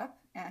shows up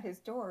at his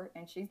door,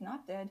 and she's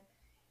not dead.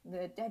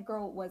 The dead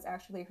girl was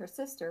actually her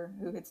sister,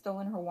 who had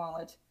stolen her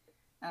wallet.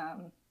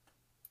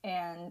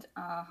 And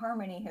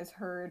Harmony has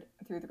heard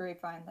through the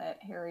grapevine that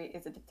Harry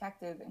is a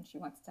detective, and she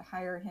wants to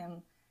hire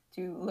him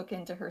to look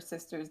into her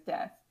sister's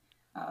death,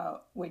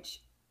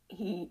 which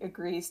he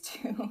agrees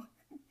to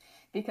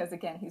because,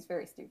 again, he's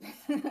very stupid.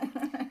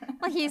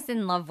 Well, he's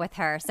in love with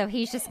her, so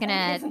he's just going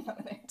to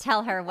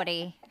tell her what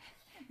he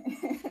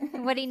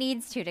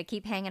needs to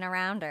keep hanging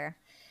around her.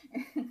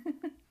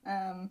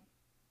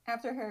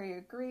 After Harry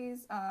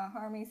agrees,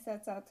 Harmony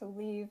sets out to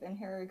leave, and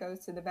Harry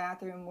goes to the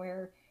bathroom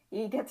where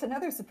he gets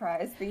another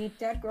surprise. The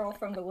dead girl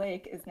from the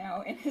lake is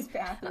now in his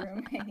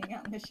bathroom hanging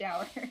out in the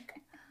shower.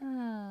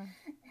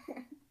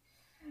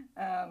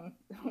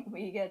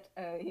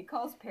 He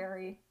calls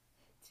Perry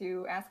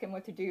to ask him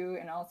what to do,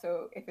 and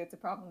also if it's a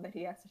problem that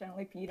he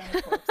accidentally peed on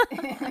the corpse.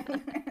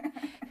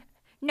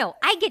 No,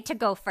 I get to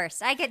go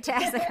first. I get to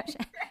ask the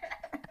question.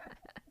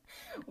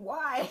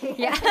 Why?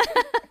 Yeah.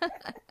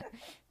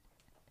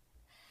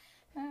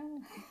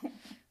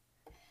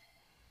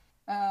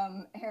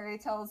 Harry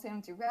tells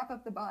him to wrap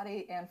up the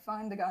body and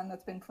find the gun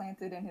that's been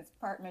planted in his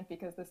apartment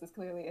because this is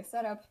clearly a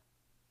setup.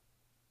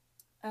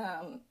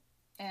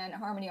 And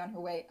Harmony, on her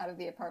way out of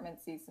the apartment,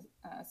 sees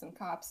some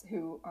cops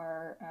who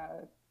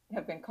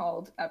have been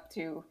called up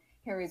to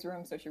Harry's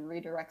room, so she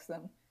redirects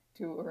them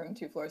to a room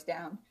 2 floors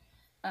down.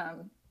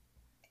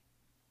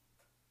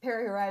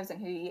 Perry arrives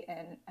and he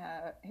and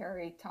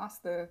Harry toss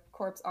the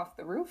corpse off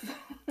the roof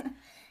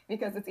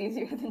because it's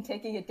easier than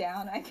taking it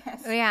down, I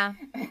guess. Oh, yeah.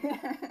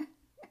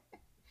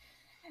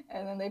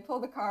 And then they pull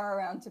the car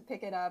around to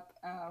pick it up.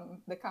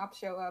 The cops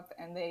show up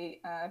and they,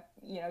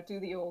 do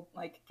the old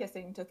like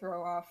kissing to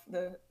throw off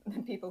the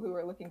people who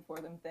are looking for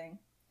them thing,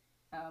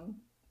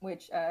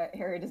 which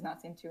Harry does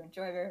not seem to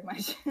enjoy very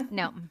much.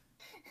 No.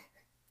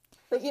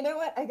 But you know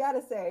what? I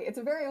gotta say, it's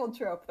a very old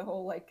trope, the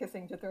whole like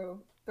kissing to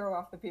throw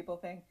off the people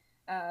thing.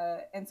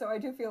 And so I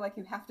do feel like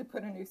you have to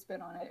put a new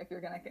spin on it if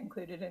you're going to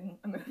include it in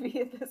a movie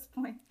at this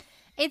point.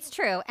 It's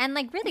true. And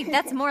like really,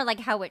 that's more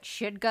like how it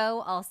should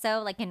go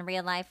also, like in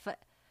real life.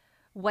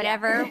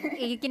 Whatever,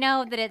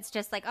 that it's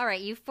just like, all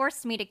right, you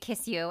forced me to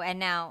kiss you, and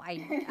now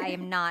I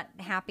am not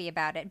happy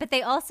about it. But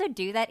they also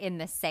do that in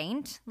The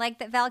Saint, like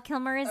that Val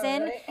Kilmer is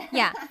in. Really?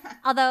 Yeah.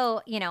 Although,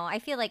 I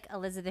feel like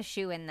Elizabeth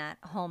Shue in that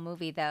whole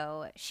movie,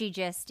 though, she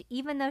just,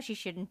 even though she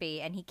shouldn't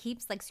be, and he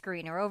keeps like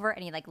screwing her over,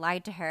 and he like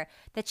lied to her,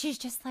 that she's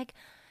just like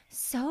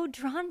so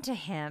drawn to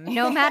him,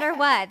 no matter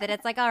what, that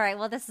it's like, all right,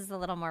 well, this is a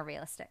little more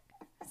realistic.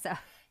 So.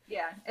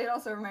 Yeah, it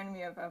also reminded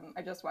me of,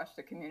 I just watched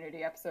a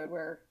Community episode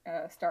where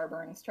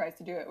Starburns tries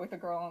to do it with a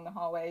girl in the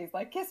hallway. He's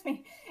like, kiss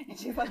me. And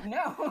she's like,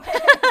 no.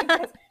 He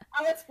goes,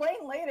 I'll explain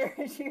later.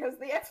 And she goes,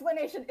 the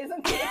explanation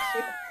isn't the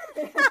issue.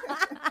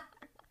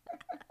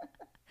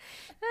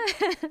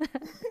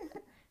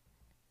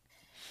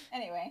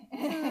 Anyway.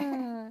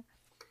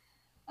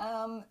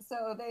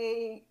 So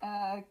they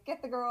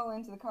get the girl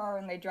into the car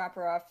and they drop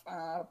her off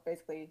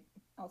basically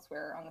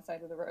elsewhere on the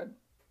side of the road.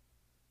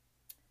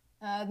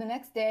 The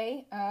next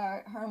day,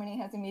 Harmony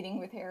has a meeting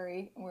with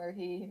Harry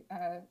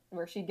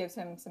where she gives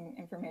him some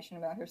information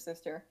about her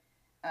sister.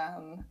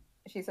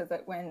 She says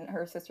that when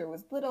her sister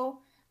was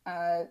little,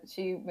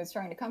 she was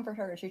trying to comfort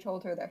her, and she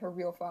told her that her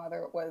real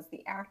father was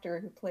the actor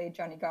who played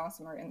Johnny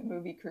Gossamer in the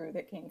movie crew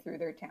that came through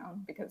their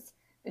town, because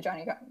the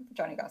Johnny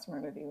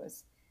Gossamer movie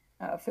was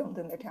filmed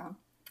in their town.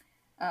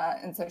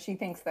 And so she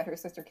thinks that her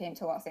sister came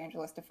to Los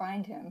Angeles to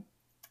find him.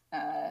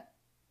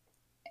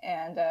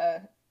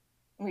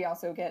 We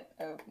also get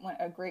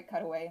a great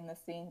cutaway in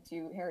this scene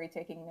to Harry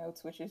taking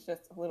notes, which is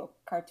just a little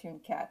cartoon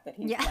cat that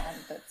he's found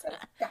that says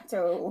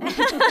 "Gato."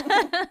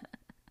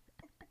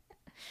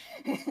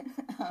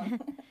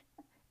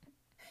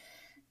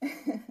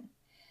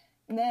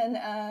 And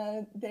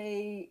then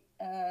they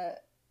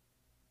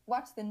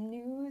watch the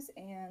news,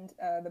 and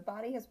the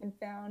body has been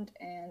found,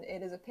 and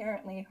it is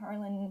apparently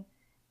Harlan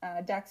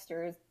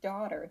Dexter's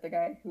daughter, the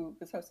guy who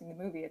was hosting the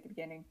movie at the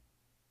beginning.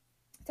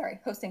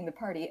 Hosting the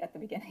party at the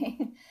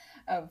beginning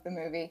of the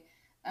movie.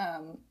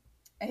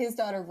 His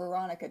daughter,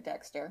 Veronica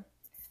Dexter.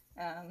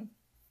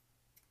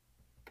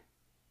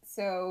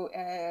 So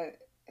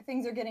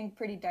things are getting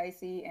pretty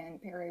dicey,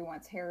 and Perry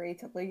wants Harry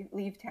to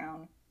leave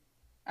town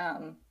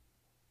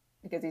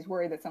because he's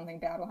worried that something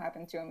bad will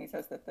happen to him. He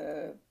says that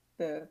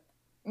the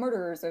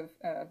murderers of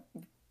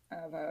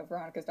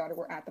Veronica's daughter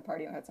were at the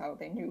party, and that's how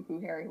they knew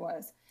who Harry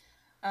was.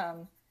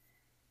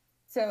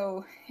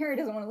 So Harry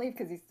doesn't want to leave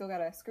because he's still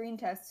got a screen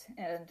test,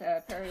 and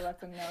Perry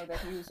lets him know that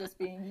he was just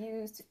being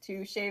used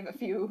to shave a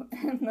few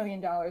 $1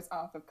 million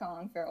off of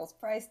Colin Farrell's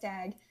price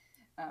tag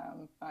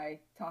by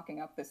talking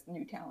up this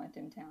new talent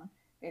in town,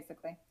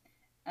 basically.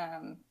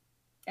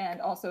 And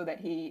also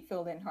that he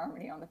filled in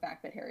Harmony on the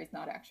fact that Harry's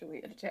not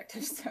actually a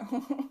detective.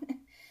 So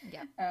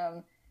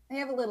they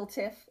have a little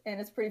tiff,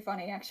 and it's pretty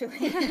funny,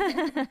 actually.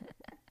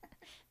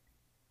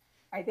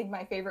 I think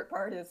my favorite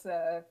part is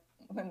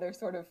when they're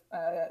sort of...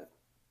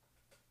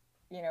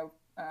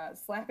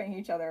 slapping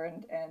each other,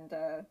 and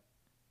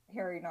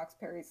Harry knocks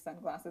Perry's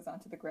sunglasses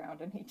onto the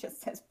ground, and he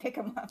just says, pick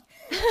him up.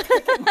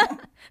 Pick him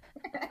up.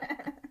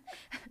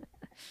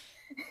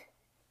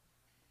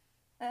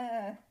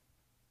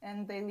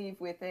 And they leave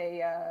with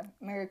a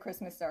Merry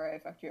Christmas, sorry I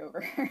fucked you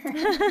over.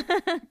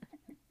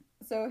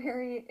 So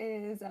Harry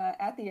is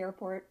at the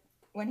airport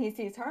when he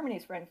sees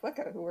Harmony's friend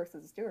Flicka, who works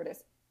as a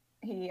stewardess.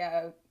 He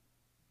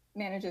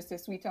manages to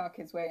sweet talk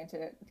his way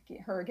into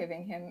her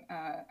giving him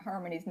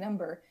Harmony's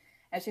number.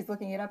 As she's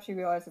looking it up, she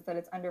realizes that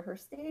it's under her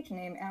stage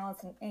name,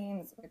 Allison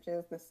Ames, which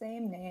is the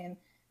same name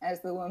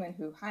as the woman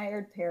who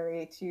hired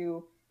Perry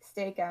to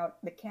stake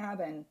out the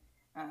cabin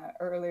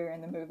earlier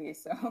in the movie.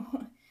 So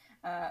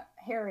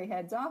Harry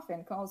heads off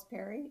and calls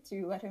Perry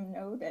to let him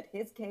know that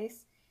his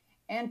case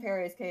and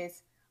Perry's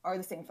case are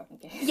the same fucking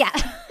case. Yeah.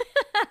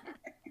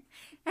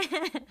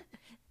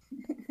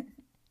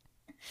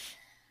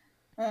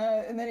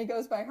 And then he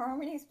goes by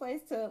Harmony's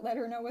place to let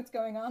her know what's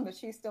going on, but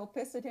she's still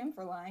pissed at him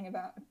for lying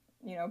about,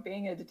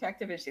 being a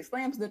detective, and she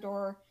slams the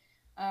door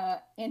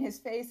in his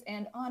face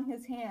and on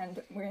his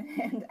hand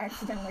and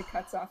accidentally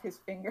cuts off his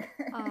finger.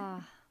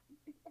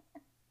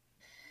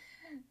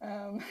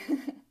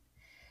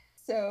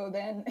 So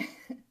then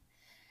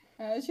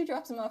she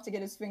drops him off to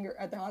get his finger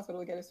at the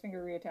hospital to get his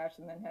finger reattached,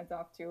 and then heads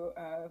off to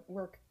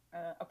work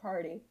a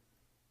party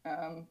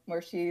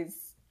where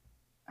she's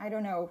I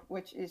don't know,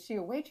 which is she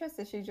a waitress?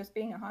 Is she just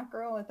being a hot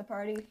girl at the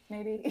party?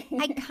 Maybe.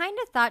 I kind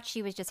of thought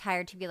she was just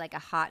hired to be like a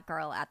hot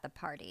girl at the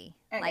party,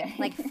 Okay.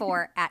 like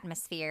for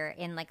atmosphere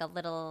in like a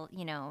little,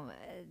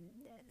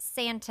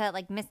 Santa,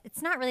 like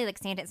it's not really like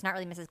Santa, it's not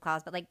really Mrs.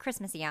 Claus, but like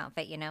Christmassy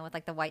outfit, with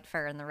like the white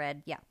fur and the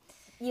red. Yeah.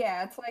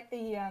 Yeah, it's like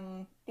the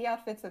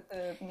outfits that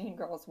the Mean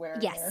Girls wear in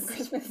their Yes.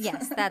 Christmas.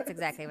 Yes, that's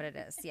exactly what it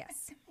is.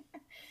 Yes.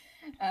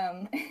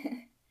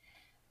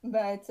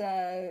 But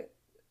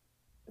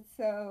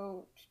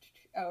so,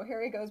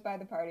 Harry goes by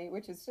the party,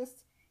 which is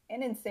just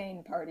an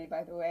insane party,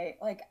 by the way.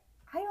 Like,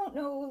 I don't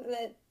know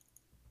that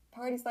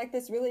parties like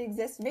this really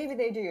exist. Maybe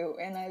they do,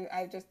 and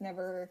I've just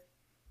never.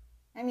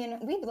 I mean,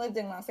 we've lived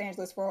in Los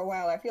Angeles for a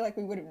while. I feel like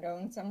we would have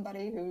known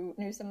somebody who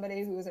knew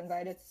somebody who was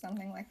invited to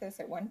something like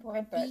this at one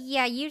point. But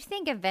yeah, you'd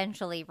think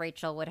eventually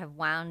Rachel would have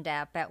wound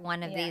up at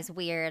one of these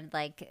weird,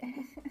 like,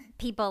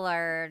 people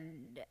are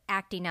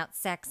acting out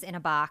sex in a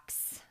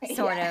box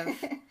sort of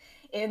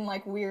in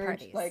like weird,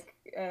 parties. like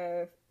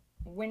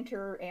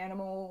winter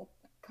animal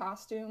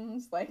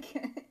costumes, like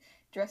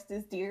dressed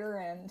as deer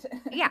and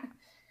Yeah.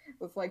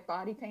 with like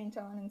body paint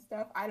on and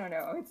stuff. I don't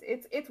know.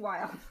 It's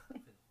wild.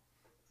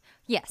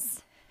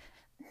 Yes.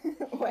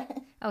 What?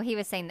 Oh, he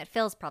was saying that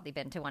Phil's probably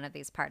been to one of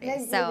these parties.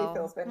 Maybe So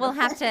Phil's been. we'll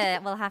have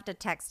to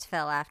text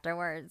Phil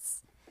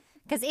afterwards.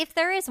 Because if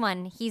there is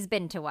one, he's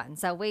been to one.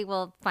 So we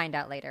will find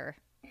out later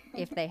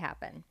if they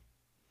happen.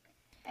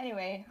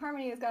 Anyway,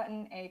 Harmony has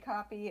gotten a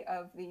copy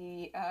of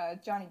the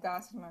Johnny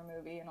Gossamer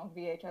movie, an old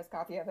VHS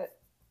copy of it.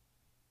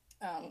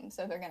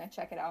 So they're going to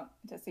check it out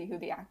to see who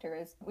the actor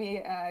is.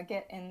 We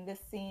get in this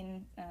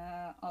scene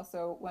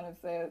also one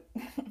of the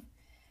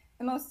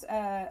the most,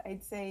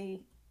 I'd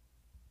say,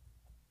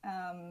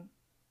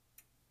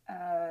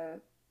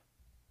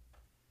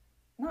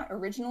 not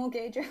original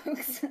gay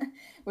jokes,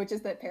 which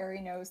is that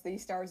Perry knows the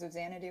stars of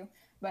Xanadu,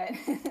 but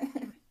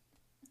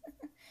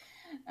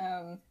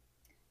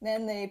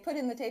then they put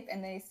in the tape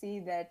and they see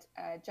that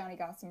Johnny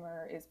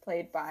Gossamer is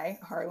played by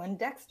Harlan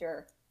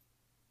Dexter.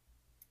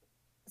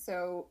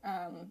 So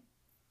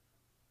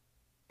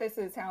this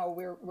is how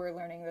we're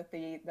learning that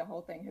the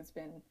whole thing has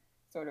been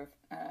sort of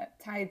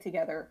tied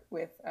together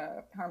with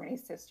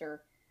Harmony's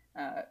sister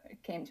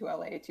came to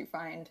LA to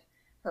find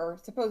her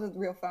supposed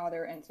real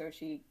father, and so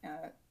she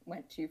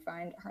went to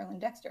find Harlan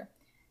Dexter.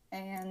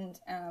 And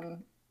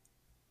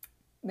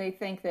they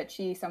think that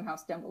she somehow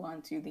stumbled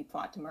onto the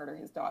plot to murder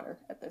his daughter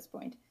at this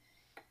point.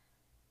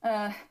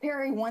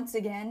 Perry, once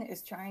again,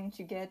 is trying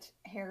to get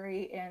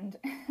Harry and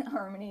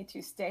Harmony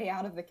to stay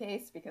out of the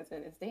case because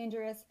it is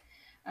dangerous.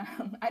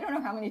 I don't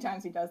know how many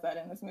times he does that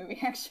in this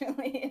movie,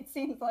 actually. It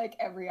seems like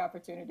every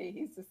opportunity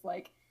he's just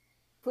like,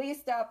 please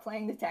stop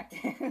playing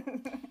detective.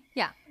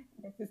 Yeah.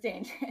 This is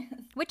dangerous.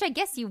 Which I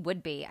guess you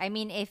would be. I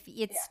mean, if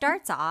it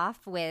starts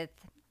off with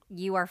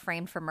you are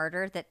framed for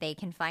murder, that they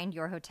can find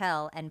your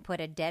hotel and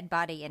put a dead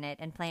body in it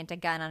and plant a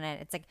gun on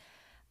it, it's like,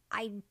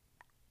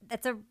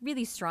 that's a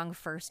really strong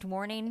first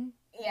warning.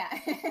 Yeah.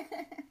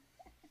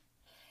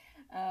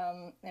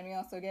 And we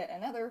also get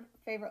another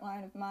favorite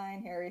line of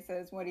mine. Harry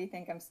says, "What do you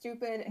think, I'm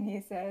stupid?" And he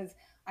says,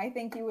 "I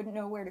think you wouldn't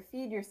know where to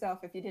feed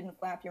yourself if you didn't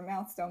flap your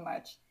mouth so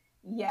much."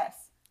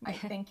 Yes, I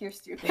think you're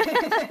stupid.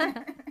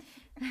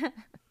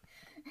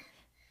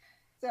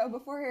 So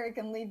before Harry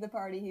can leave the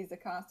party, he's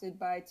accosted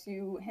by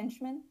two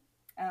henchmen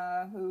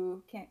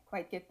who can't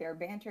quite get their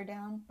banter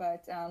down,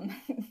 but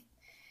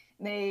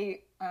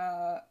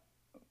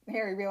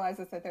Harry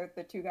realizes that they're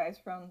the two guys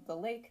from the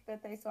lake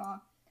that they saw.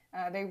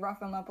 They rough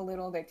him up a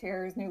little. They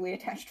tear his newly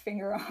attached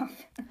finger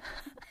off.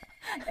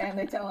 And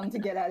they tell him to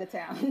get out of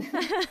town.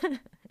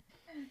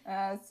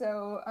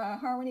 So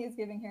Harmony is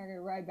giving Harry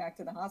a ride back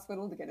to the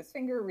hospital to get his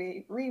finger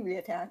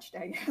reattached,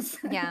 I guess.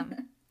 Yeah.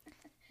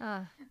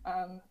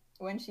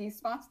 When she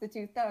spots the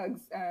two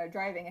thugs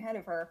driving ahead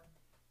of her,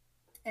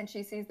 and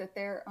she sees that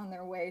they're on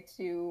their way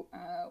to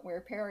where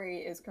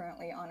Perry is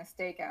currently on a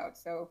stakeout.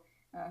 So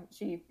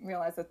she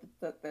realized that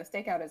the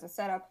stakeout is a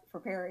setup for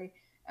Perry.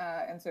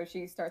 And so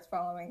she starts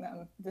following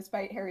them,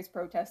 despite Harry's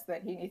protest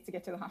that he needs to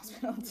get to the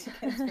hospital to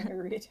get his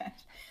finger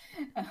reattached.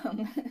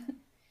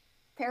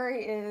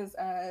 Perry is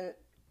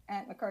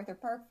at MacArthur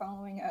Park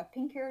following a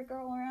pink-haired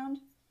girl around.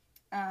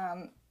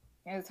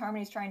 As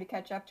Harmony's trying to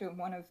catch up to him,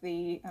 one of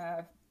the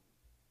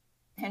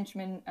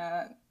henchmen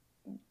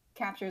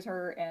captures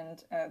her,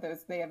 and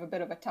they have a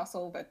bit of a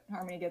tussle, but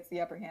Harmony gets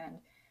the upper hand,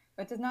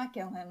 but does not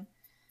kill him.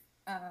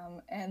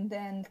 And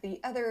then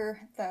the other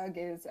thug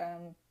is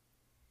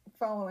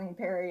following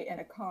Perry in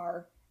a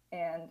car,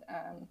 and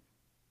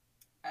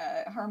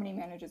Harmony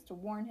manages to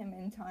warn him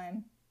in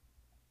time,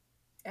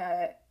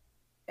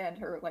 and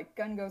her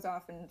gun goes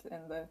off, and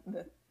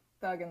the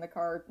thug in the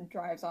car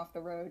drives off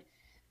the road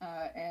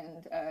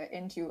and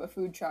into a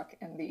food truck,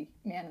 and the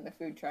man in the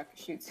food truck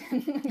shoots him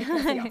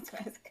because he also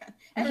has a gun.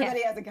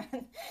 Everybody has a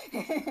gun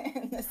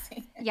in this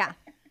scene. Yeah.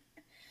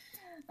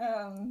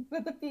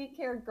 But the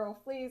pink-haired girl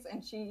flees,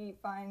 and she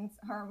finds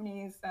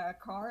Harmony's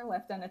car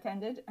left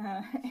unattended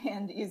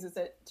and uses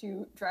it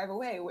to drive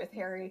away with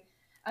Harry,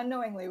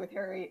 unknowingly with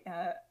Harry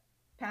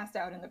passed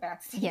out in the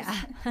backseat. Yeah.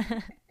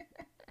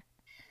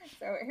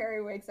 So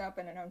Harry wakes up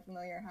in an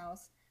unfamiliar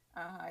house.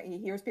 He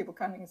hears people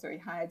coming, so he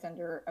hides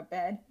under a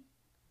bed.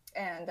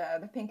 And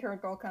the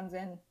pink-haired girl comes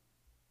in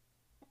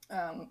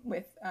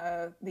with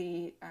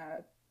the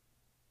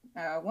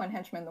one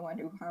henchman, the one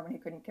who Harmony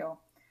couldn't kill.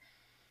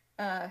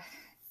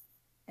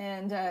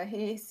 And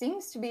he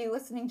seems to be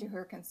listening to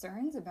her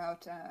concerns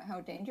about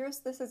how dangerous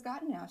this has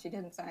gotten. Now, she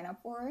didn't sign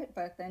up for it,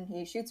 but then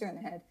he shoots her in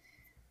the head.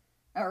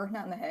 Or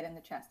not in the head, in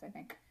the chest, I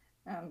think.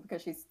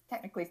 Because she's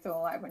technically still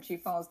alive when she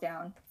falls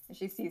down. And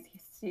she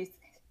sees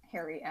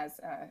Harry as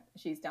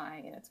she's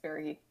dying, and it's a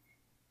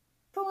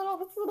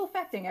little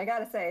affecting, I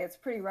gotta say. It's a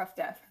pretty rough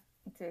death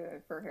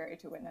for Harry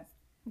to witness.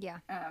 Yeah.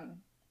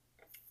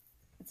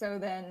 So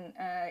then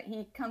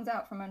he comes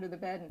out from under the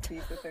bed and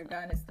sees that the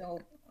gun is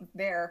still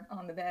there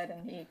on the bed,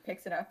 and he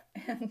picks it up.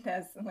 And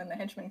when the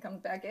henchman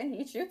comes back in,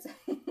 he shoots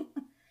him.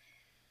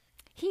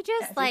 He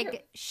just,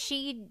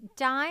 she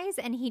dies,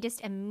 and he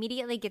just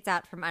immediately gets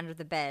out from under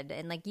the bed.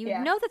 And,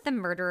 know that the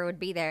murderer would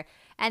be there.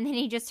 And then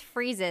he just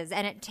freezes.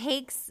 And it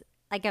takes,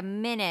 a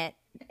minute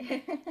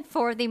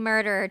for the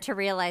murderer to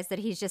realize that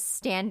he's just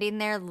standing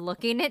there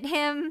looking at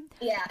him.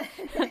 Yeah.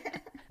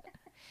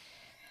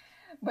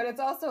 But it's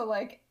also,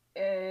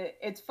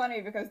 it's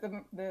funny because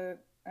the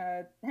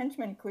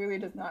henchman clearly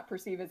does not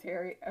perceive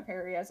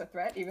Harry as a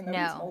threat, even though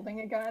he's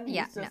holding a gun.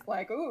 He's just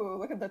ooh,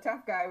 look at the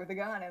tough guy with a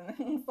gun. And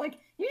then it's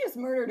you just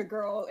murdered a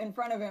girl in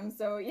front of him,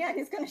 so yeah,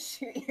 he's going to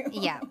shoot you.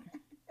 Yeah.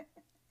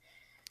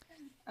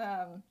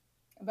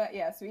 But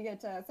yeah, so we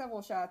get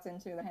several shots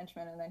into the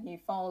henchman, and then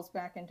he falls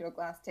back into a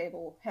glass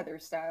table, Heather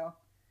style.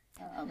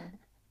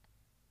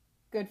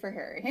 Good for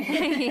Harry.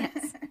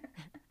 Yes.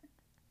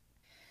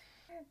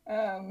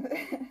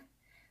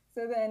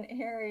 So then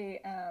Harry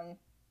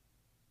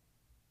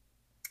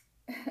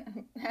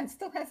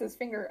still has his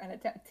finger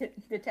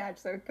detached,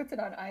 so he puts it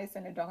on ice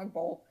in a dog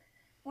bowl.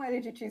 Why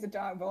did you choose a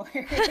dog bowl,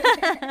 Harry?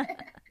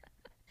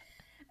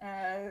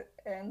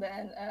 And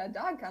then a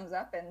dog comes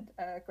up and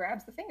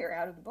grabs the finger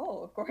out of the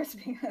bowl, of course,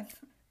 because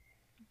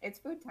it's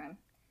food time.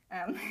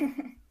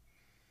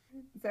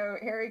 So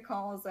Harry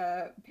calls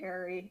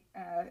Perry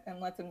and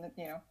lets him,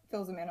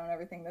 fills him in on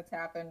everything that's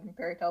happened. And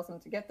Perry tells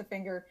him to get the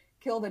finger,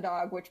 kill the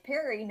dog, which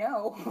Perry,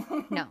 no.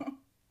 No.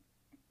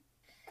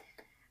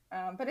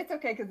 But it's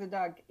okay because the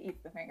dog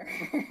eats the finger.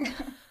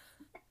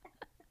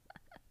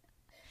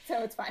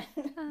 So it's fine.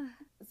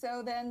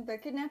 So then the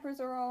kidnappers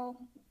are all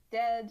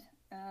dead.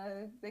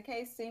 The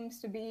case seems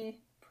to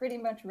be pretty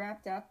much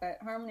wrapped up, but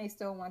Harmony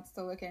still wants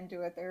to look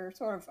into it. There are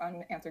sort of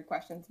unanswered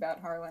questions about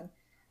Harlan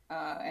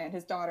and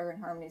his daughter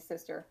and Harmony's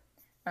sister.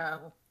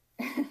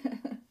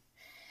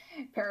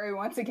 Perry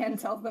once again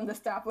tells them to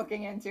stop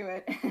looking into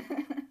it.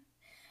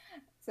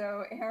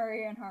 So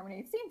Harry and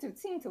Harmony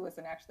seem to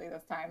listen actually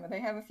this time. They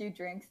have a few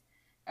drinks,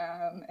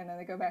 and then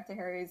they go back to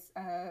Harry's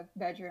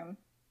bedroom.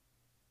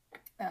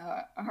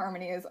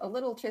 Harmony is a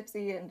little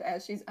tipsy, and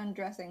as she's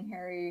undressing,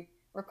 Harry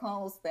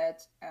recalls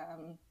that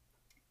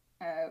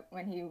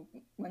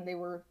when they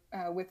were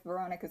with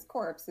Veronica's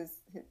corpse,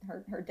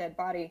 her dead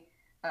body,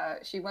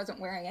 she wasn't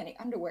wearing any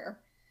underwear,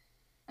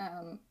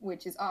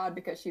 which is odd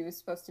because she was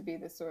supposed to be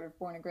this sort of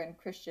born-again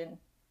Christian,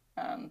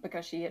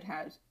 because she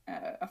had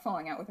a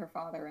falling out with her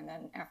father, and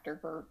then after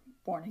her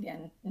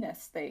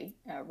born-again-ness, they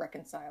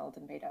reconciled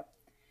and made up.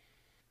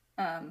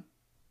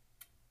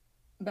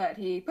 But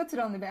he puts it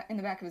in the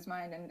back of his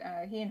mind,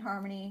 and he and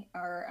Harmony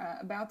are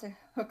about to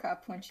hook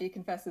up when she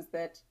confesses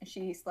that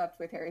she slept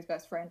with Harry's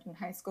best friend in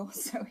high school,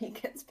 so he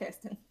gets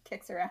pissed and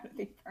kicks her out of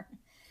the apartment.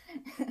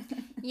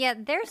 Yeah,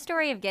 their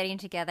story of getting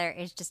together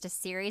is just a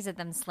series of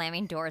them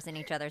slamming doors in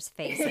each other's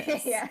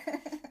faces. Yeah.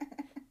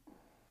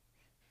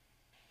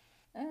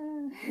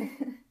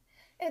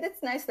 And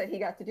it's nice that he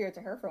got to do it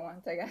to her for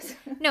once, I guess.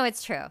 No,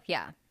 it's true,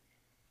 yeah.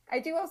 I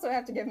do also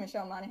have to give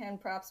Michelle Monaghan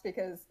props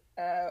because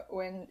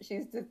when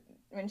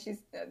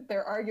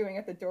they're arguing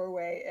at the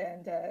doorway,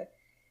 and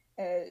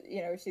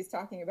she's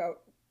talking about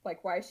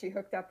why she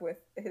hooked up with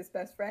his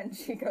best friend,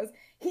 she goes,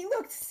 "He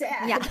looked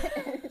sad." Yeah.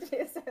 And she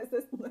just has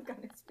this look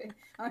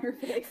on her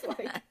face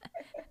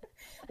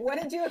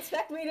what did you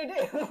expect me to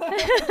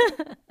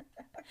do?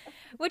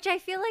 Which I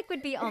feel like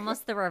would be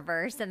almost the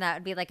reverse, and that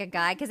would be a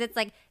guy, because it's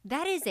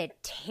that is a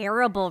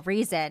terrible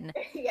reason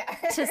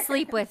to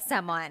sleep with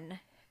someone.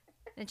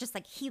 It's just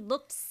he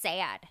looked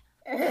sad.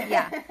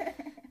 Yeah.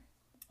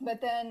 But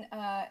then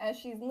as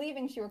she's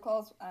leaving, she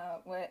recalls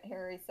what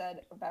Harry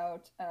said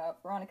about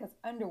Veronica's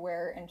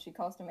underwear, and she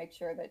calls to make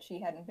sure that she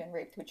hadn't been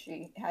raped, which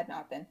she had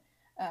not been.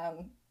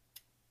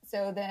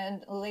 So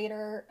then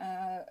later,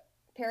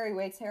 Perry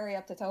wakes Harry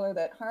up to tell her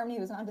that Harmony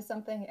was onto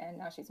something, and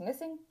now she's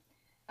missing.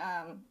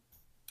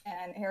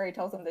 And Harry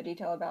tells him the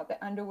detail about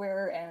the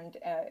underwear, and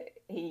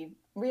he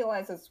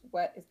realizes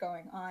what is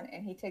going on,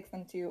 and he takes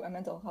them to a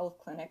mental health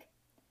clinic.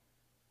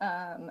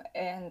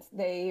 And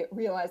they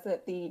realize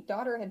that the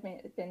daughter had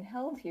been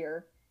held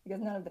here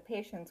because none of the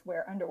patients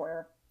wear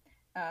underwear.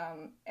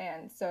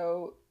 And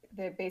so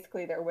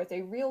basically there was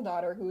a real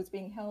daughter who was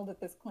being held at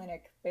this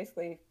clinic,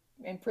 basically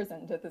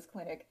imprisoned at this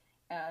clinic,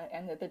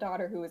 and that the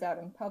daughter who was out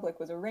in public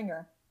was a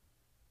ringer.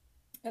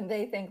 And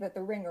they think that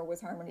the ringer was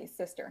Harmony's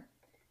sister,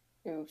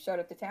 who showed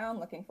up to town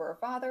looking for her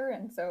father,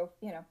 and so,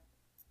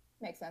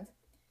 makes sense.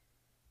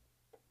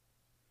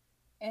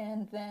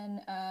 And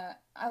then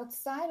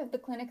outside of the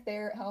clinic,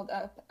 they're held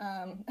up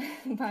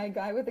by a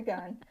guy with a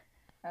gun,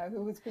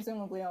 who was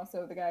presumably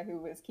also the guy who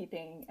was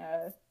keeping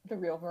the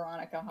real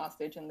Veronica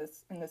hostage in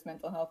this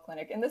mental health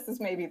clinic. And this is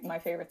maybe my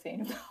favorite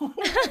scene of the whole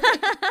movie.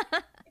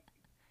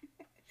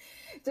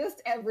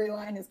 Just every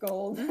line is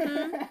gold.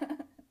 Mm-hmm.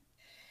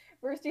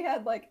 First, you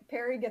had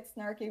Perry gets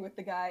snarky with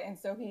the guy, and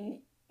so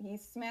he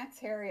smacks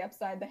Harry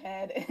upside the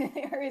head, and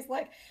Harry's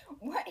like,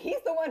 "What?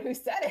 He's the one who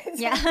said it."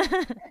 Yeah.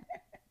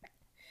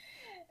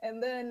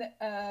 And then,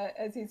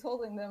 as he's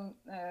holding them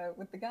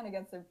with the gun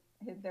against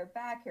their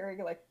back, Harry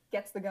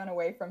gets the gun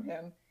away from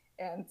him,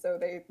 and so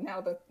the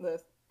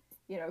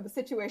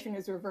situation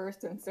is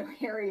reversed, and so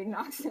Harry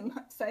knocks him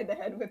upside the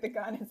head with the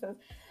gun and says,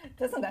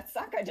 "Doesn't that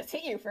suck? I just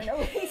hit you for no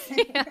reason."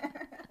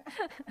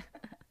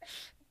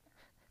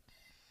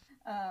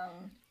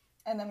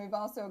 And then we've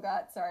also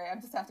got, sorry, I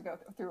just have to go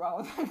through all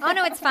of them. Oh,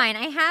 no, it's fine.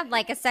 I have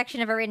a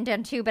section of it written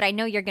down too, but I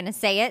know you're going to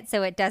say it,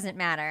 so it doesn't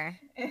matter.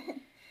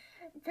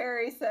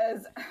 Perry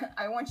says,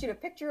 "I want you to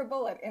picture a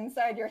bullet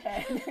inside your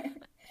head."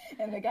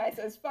 And the guy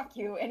says, "Fuck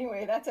you.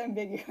 Anyway, that's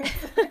ambiguous."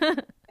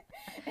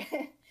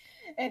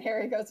 And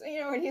Harry goes,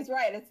 and he's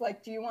right. It's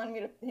like, do you want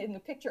him to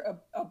picture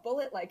a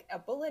bullet, like a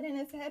bullet in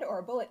his head, or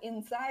a bullet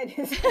inside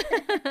his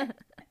head?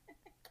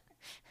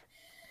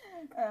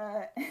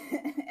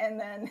 And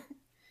then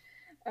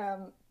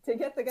to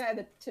get the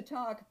guy to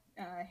talk,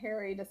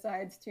 Harry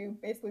decides to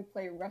basically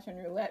play Russian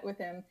roulette with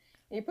him.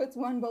 He puts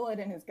one bullet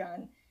in his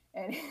gun,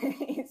 and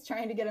he's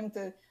trying to get him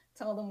to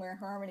tell them where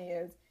Harmony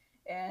is.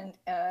 And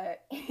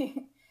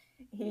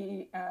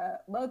he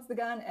loads the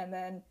gun and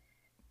then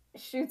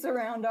shoots a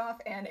round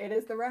off, and it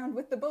is the round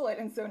with the bullet,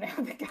 and so now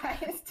the guy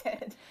is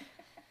dead.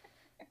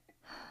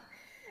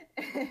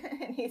 And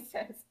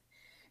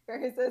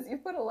Harry says, "You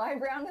put a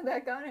live round in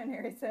that gun?" And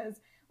Harry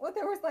says, "Well,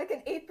 there was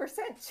an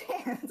 8%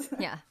 chance."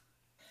 Yeah.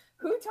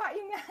 Who taught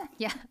you math?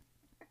 Yeah.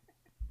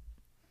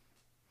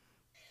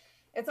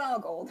 It's all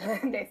gold,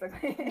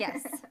 basically.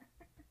 Yes.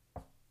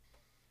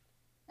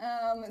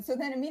 So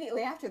then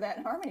immediately after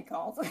that, Harmony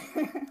calls.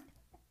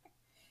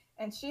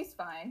 And she's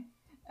fine.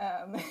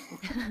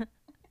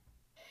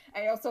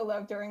 I also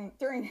love during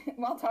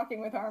while talking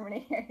with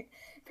Harmony,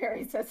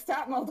 Perry says,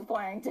 "Stop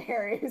multiplying," to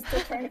Harry, who's still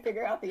trying to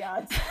figure out the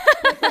odds.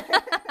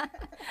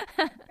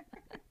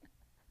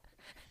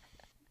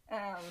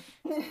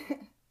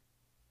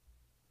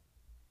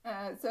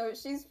 So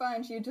she's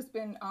fine. She had just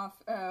been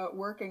off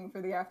working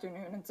for the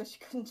afternoon, and so she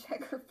couldn't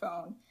check her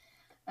phone.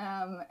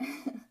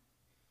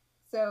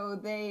 So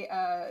they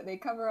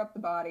cover up the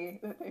body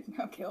that they've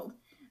now killed.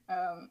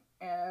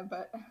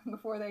 But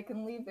before they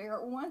can leave, they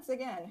are once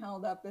again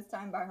held up, this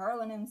time by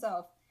Harlan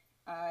himself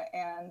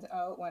and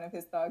one of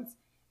his thugs.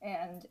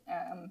 And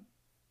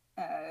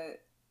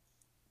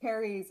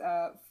Perry's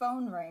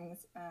phone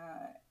rings,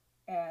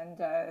 and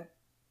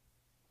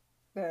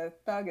the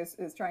thug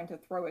is trying to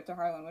throw it to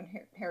Harlan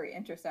when Harry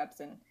intercepts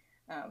and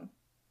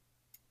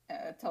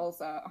tells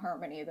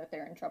Harmony that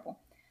they're in trouble.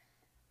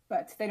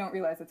 But they don't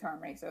realize it's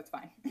Harmony, so it's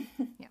fine.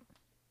 Yeah.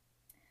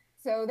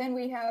 So then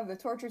we have the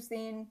torture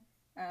scene.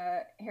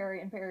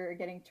 Harry and Perry are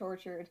getting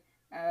tortured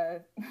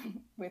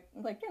with,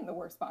 in the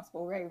worst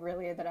possible way,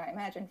 really, that I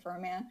imagine for a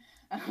man.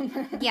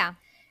 Yeah.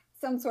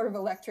 Some sort of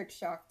electric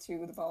shock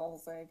to the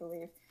balls, I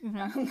believe.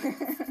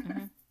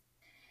 Mm-hmm.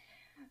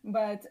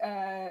 But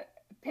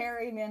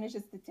Perry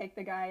manages to take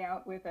the guy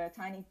out with a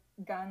tiny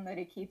gun that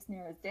he keeps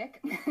near his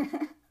dick.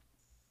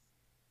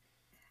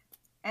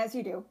 As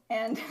you do.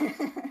 And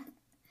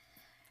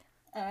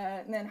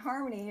then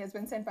Harmony has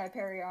been sent by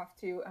Perry off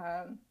to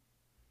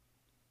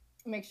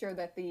make sure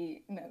that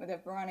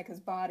that Veronica's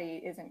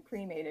body isn't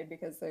cremated,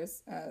 because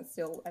there's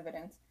still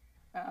evidence.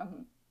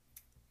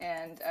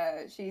 And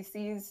she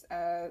sees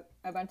a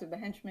bunch of the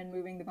henchmen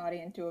moving the body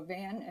into a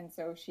van, and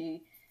so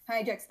she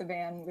hijacks the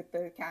van with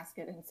the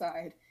casket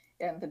inside,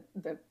 and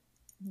the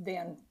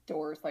van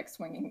doors are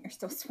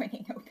still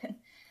swinging open.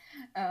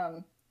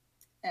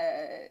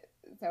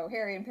 So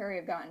Harry and Perry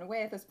have gotten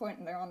away at this point,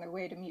 and they're on their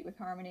way to meet with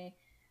Harmony.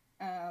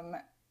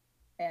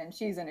 And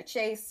she's in a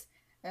chase.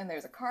 Then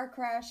there's a car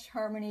crash.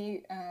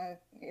 Harmony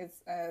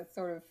is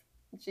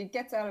she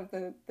gets out of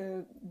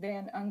the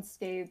van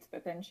unscathed,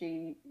 but then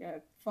she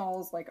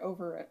falls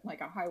over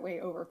a highway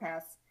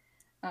overpass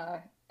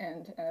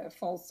and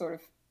falls sort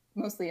of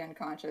mostly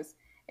unconscious.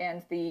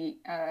 And the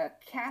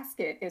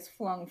casket is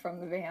flung from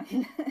the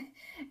van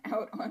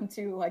out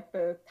onto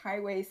the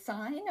highway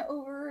sign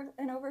over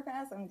an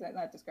overpass. I'm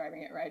not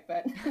describing it right,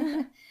 but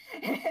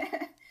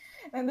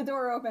and the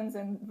door opens,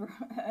 and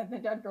the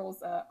dead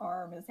girl's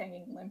arm is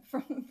hanging limp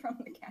from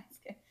the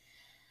casket.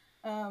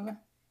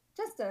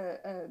 Just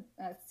a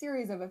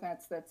series of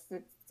events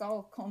it's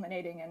all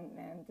culminating,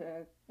 and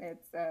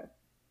it's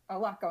a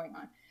lot going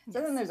on. So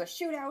yes. Then there's a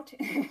shootout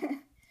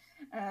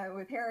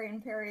with Harry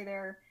and Perry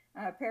there.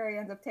 Perry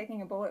ends up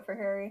taking a bullet for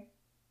Harry.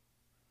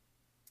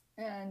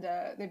 and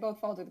they both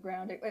fall to the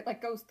ground. It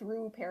like goes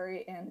through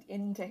Perry and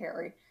into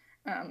Harry,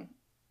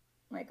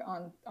 like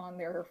on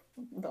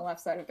the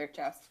left side of their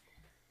chest.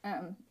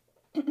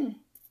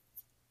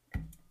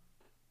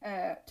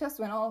 Just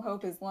when all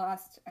hope is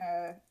lost,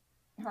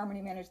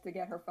 Harmony managed to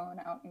get her phone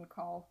out and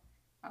call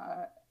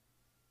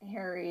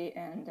Harry,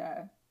 and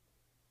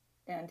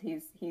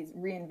he's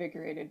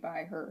reinvigorated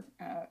by her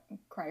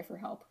cry for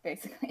help,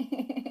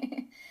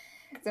 basically.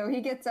 So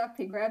he gets up,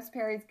 he grabs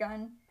Perry's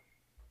gun.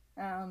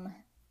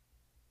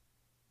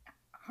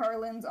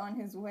 Harlan's on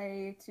his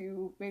way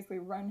to basically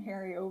run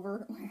Harry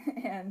over,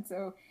 and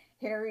so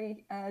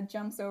Harry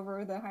jumps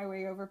over the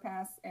highway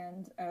overpass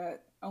and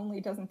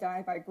only doesn't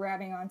die by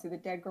grabbing onto the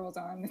dead girl's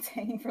arm that's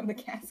hanging from the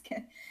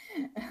casket.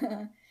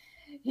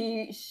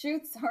 He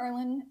shoots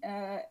Harlan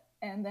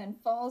and then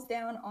falls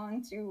down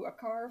onto a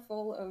car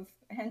full of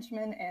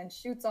henchmen and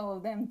shoots all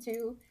of them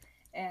too,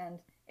 and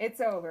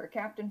it's over.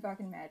 Captain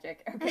fucking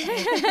Magic.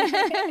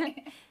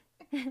 Okay.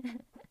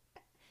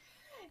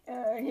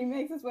 He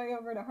makes his way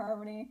over to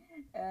Harmony,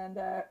 and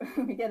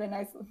we get a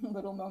nice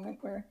little moment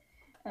where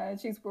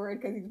she's worried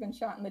because he's been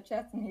shot in the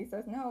chest, and he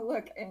says, "No,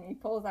 look," and he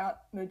pulls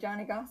out the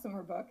Johnny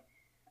Gossamer book,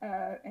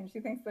 and she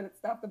thinks that it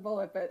stopped the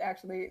bullet, but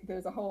actually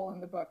there's a hole in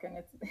the book, and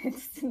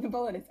it's the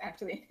bullet is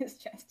actually in his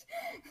chest.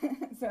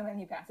 So then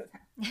he passes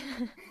out.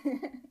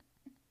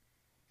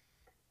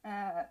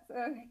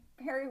 So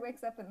Perry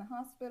wakes up in the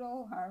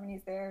hospital.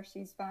 Harmony's there.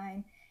 She's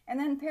fine. And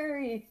then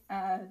Perry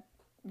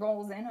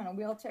rolls in on a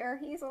wheelchair.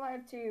 He's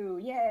alive too.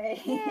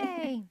 Yay.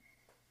 Yay.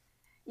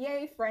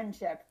 Yay,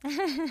 friendship.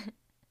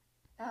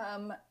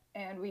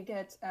 And we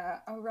get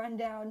a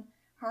rundown.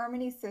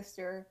 Harmony's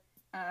sister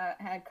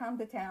had come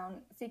to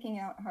town seeking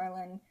out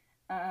Harlan,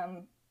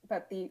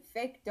 but the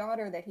fake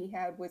daughter that he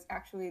had was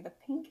actually the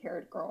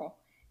pink-haired girl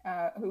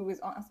who was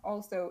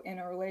also in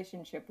a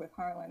relationship with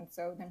Harlan.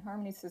 So then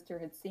Harmony's sister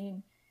had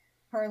seen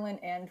Harlan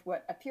and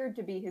what appeared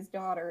to be his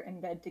daughter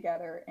in bed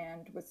together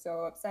and was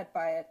so upset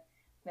by it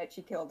that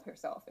she killed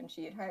herself. And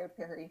she had hired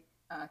Perry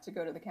to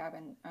go to the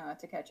cabin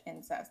to catch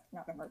incest,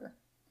 not a murder.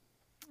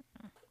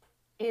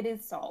 It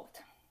is solved.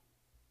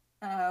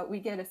 We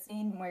get a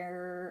scene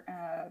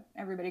where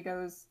everybody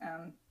goes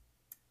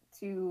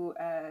to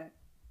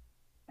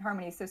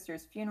Harmony's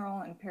sister's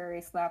funeral, and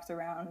Perry slaps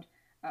around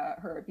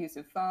her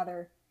abusive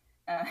father.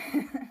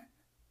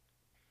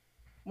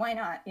 Why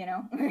not, you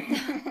know?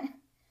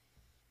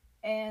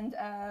 And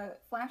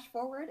flash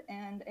forward,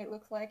 and it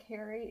looks like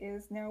Harry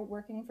is now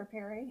working for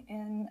Perry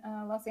in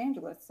Los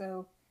Angeles,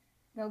 so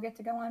they'll get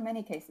to go on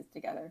many cases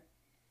together.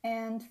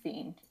 And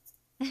Fiend.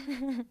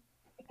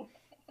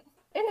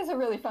 It is a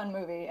really fun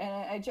movie,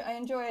 and I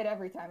enjoy it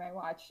every time I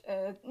watch.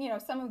 You know,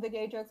 some of the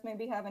gay jokes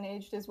maybe haven't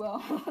aged as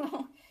well,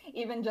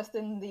 even just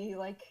in the,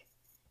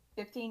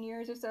 15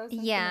 years or so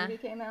since the movie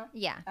came out.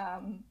 Yeah.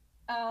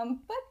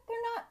 But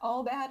they're not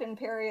all bad, and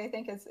Perry, I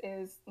think,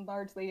 is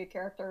largely a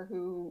character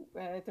who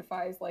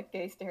defies,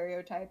 gay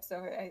stereotypes, so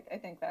I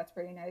think that's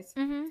pretty nice.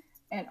 Mm-hmm.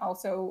 And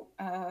also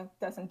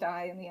doesn't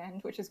die in the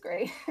end, which is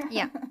great.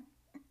 Yeah.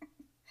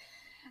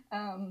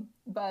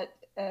 But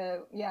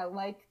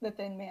like The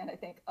Thin Man, I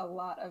think a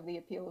lot of the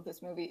appeal of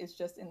this movie is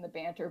just in the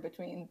banter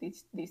between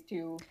these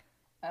two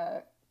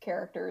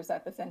characters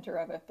at the center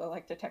of it,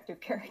 the detective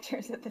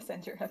characters at the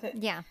center of it.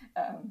 Yeah.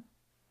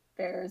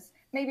 There's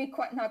maybe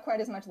not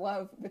quite as much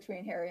love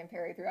between Harry and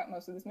Perry throughout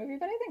most of this movie,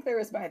 but I think there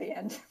is by the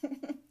end.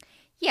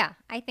 Yeah,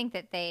 I think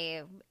that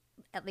they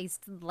at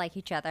least like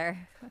each other.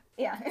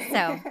 Yeah.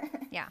 So,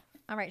 yeah.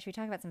 All right, should we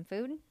talk about some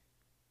food?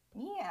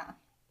 Yeah.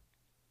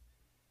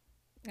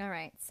 All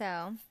right, so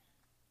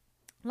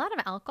a lot of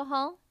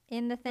alcohol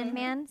in The Thin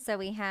Man. So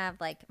we have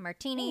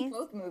martinis.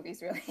 Both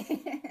movies,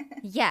 really.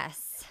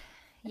 Yes.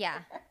 Yeah.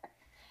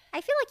 I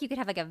feel like you could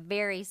have a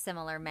very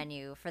similar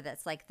menu for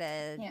this.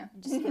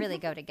 Just really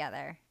go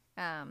together.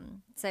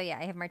 So yeah,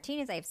 I have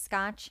martinis, I have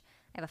scotch,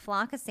 I have a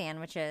flock of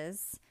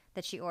sandwiches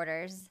that she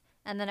orders.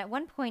 And then at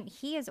one point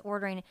he is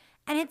ordering,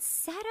 and it's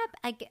set up,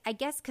 I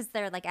guess, because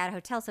they're at a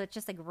hotel, so it's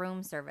just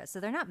room service. So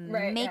they're not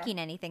making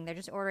anything. They're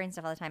just ordering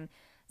stuff all the time.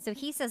 So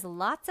he says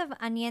lots of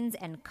onions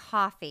and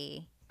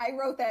coffee. I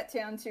wrote that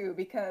down too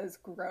because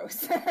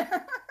gross.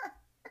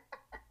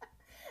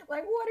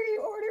 What are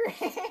you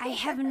ordering? I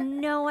have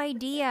no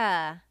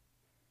idea.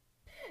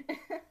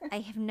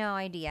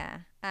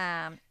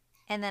 And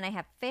then I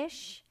have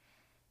fish.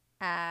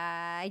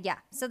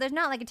 So there's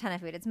not a ton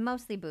of food. It's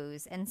mostly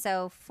booze. And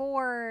so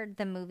for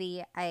the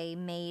movie I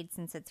made,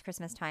 since it's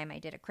Christmas time, I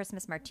did a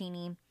Christmas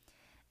martini,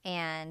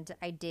 and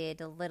I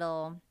did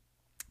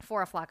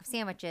for a flock of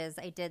sandwiches,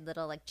 I did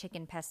little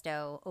chicken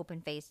pesto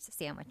open-faced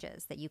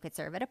sandwiches that you could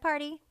serve at a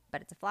party,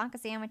 but it's a flock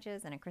of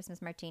sandwiches and a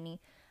Christmas martini.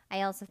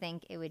 I also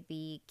think it would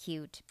be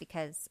cute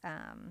because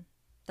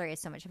there is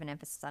so much of an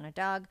emphasis on a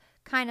dog.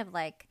 Kind of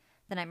like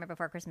The Nightmare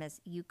Before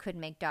Christmas, you could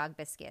make dog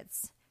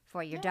biscuits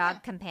for your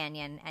dog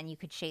companion, and you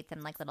could shape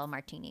them like little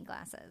martini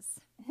glasses.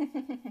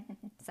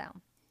 So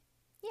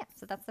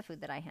that's the food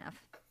that I have.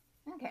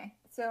 Okay.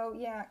 So,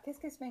 yeah, Kiss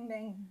Kiss Bang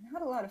Bang,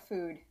 not a lot of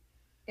food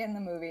in the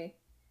movie.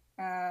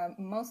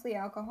 Mostly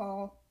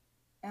alcohol.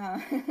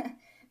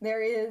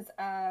 There is,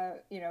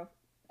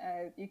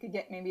 you could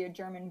get maybe a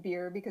German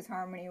beer because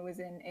Harmony was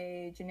in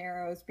a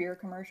Gennaro's beer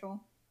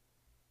commercial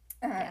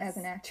as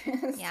an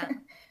actress. Yeah.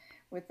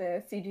 With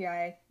the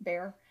CGI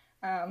bear.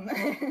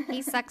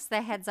 He sucks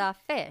the heads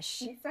off fish.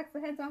 He sucks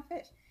the heads off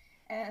fish.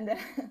 And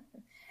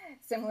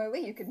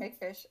similarly, you could make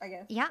fish, I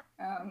guess. Yeah.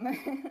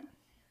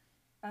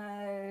 All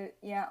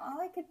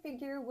I could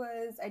figure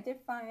was I did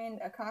find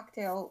a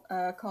cocktail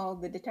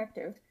called the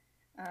Detective,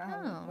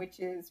 which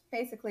is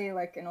basically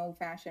like an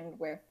old-fashioned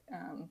with,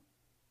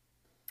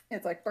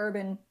 it's like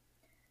bourbon,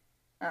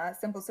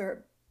 simple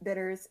syrup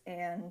bitters,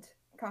 and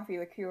coffee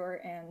liqueur,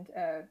 and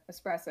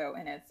espresso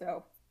in it.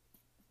 So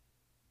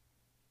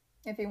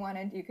if you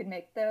wanted, you could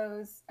make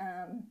those.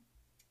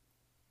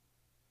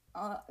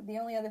 The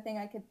only other thing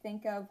I could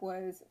think of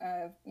was,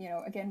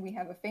 again, we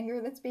have a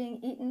finger that's being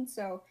eaten.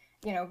 So,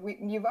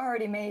 you've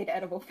already made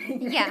edible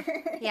fingers.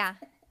 Yeah.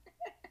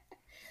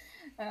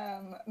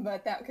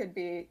 But that could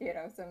be,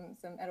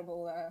 some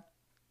edible,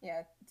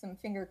 some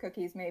finger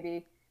cookies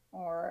maybe.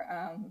 Or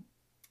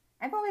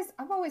I've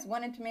always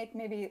wanted to make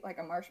maybe like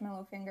a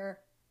marshmallow finger.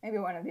 Maybe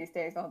one of these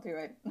days I'll do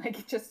it.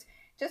 Like just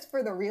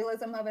for the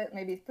realism of it,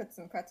 maybe put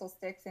some pretzel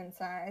sticks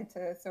inside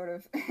to sort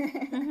of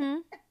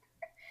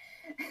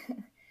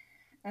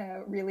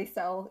really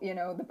sell,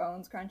 the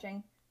bones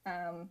crunching.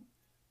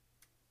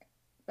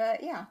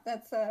 But yeah,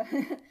 that's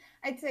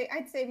I'd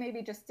say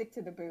maybe just stick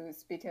to the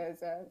booze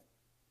because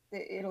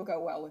it'll go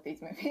well with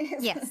these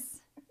movies.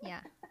 Yes.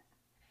 Yeah.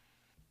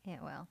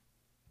 It will.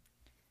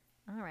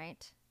 All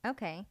right.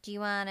 Okay. Do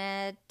you want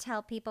to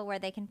tell people where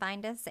they can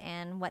find us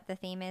and what the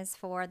theme is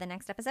for the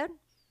next episode?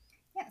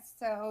 Yes.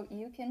 So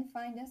you can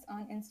find us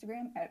on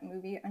Instagram at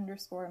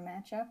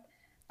movie_matchup.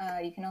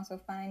 You can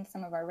also find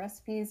some of our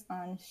recipes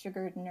on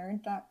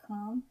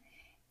sugarednerd.com.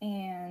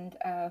 And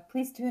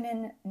please tune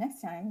in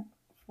next time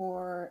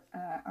for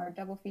our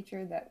double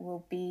feature that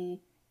will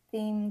be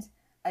themed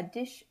A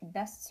Dish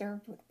Best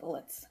Served with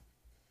Bullets.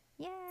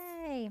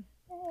 Yay!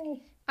 All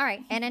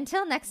right. And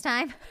until next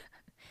time,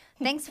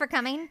 thanks for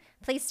coming.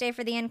 Please stay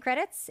for the end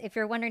credits. If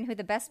you're wondering who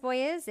the best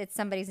boy is, it's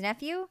somebody's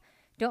nephew.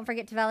 Don't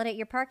forget to validate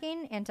your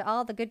parking. And to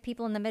all the good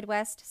people in the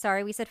Midwest,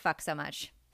 sorry we said fuck so much.